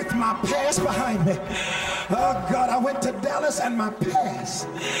with my past behind me. Oh God, I went to Dallas and my past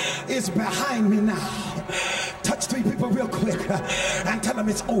is behind me now. Touch 3 people real quick and tell them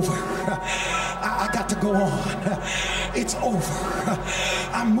it's over. I got to go on. It's over.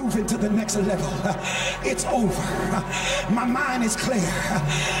 I'm moving to the next level. It's over. My mind is clear.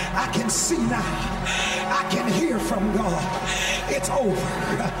 I can see now. I can hear from God. It's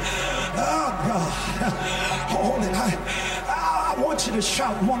over. Oh God. Hold it. I want you to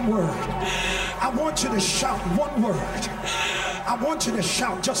shout one word. I want you to shout one word. I want you to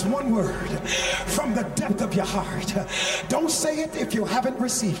shout just one word from the depth of your heart. Don't say it if you haven't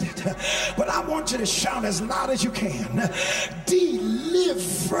received it, but I want you to shout as loud as you can.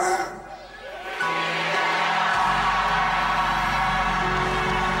 Deliver.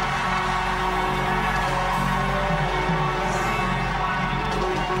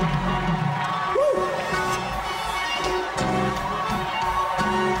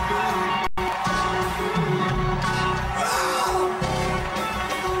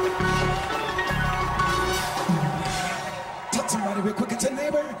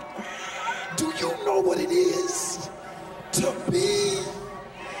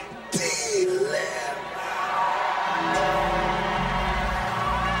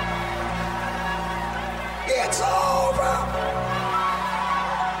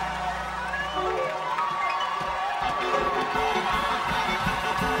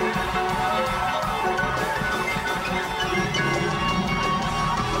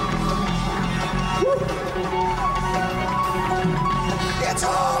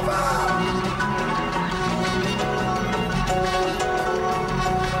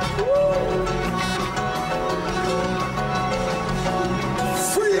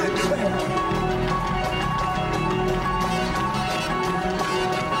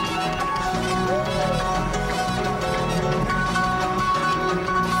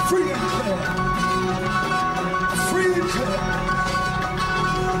 Free and clear. Free and clear.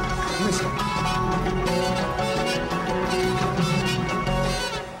 Listen.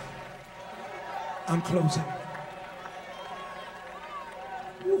 I'm closing.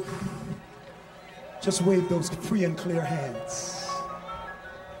 Whew. Just wave those free and clear hands.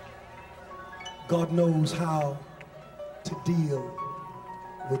 God knows how to deal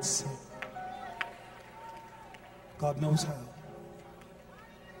with sin. God knows how.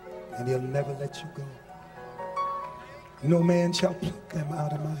 And he'll never let you go. No man shall pluck them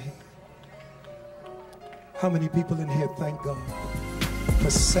out of my hand. How many people in here thank God for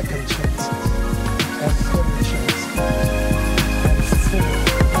second chances and third chances and fourth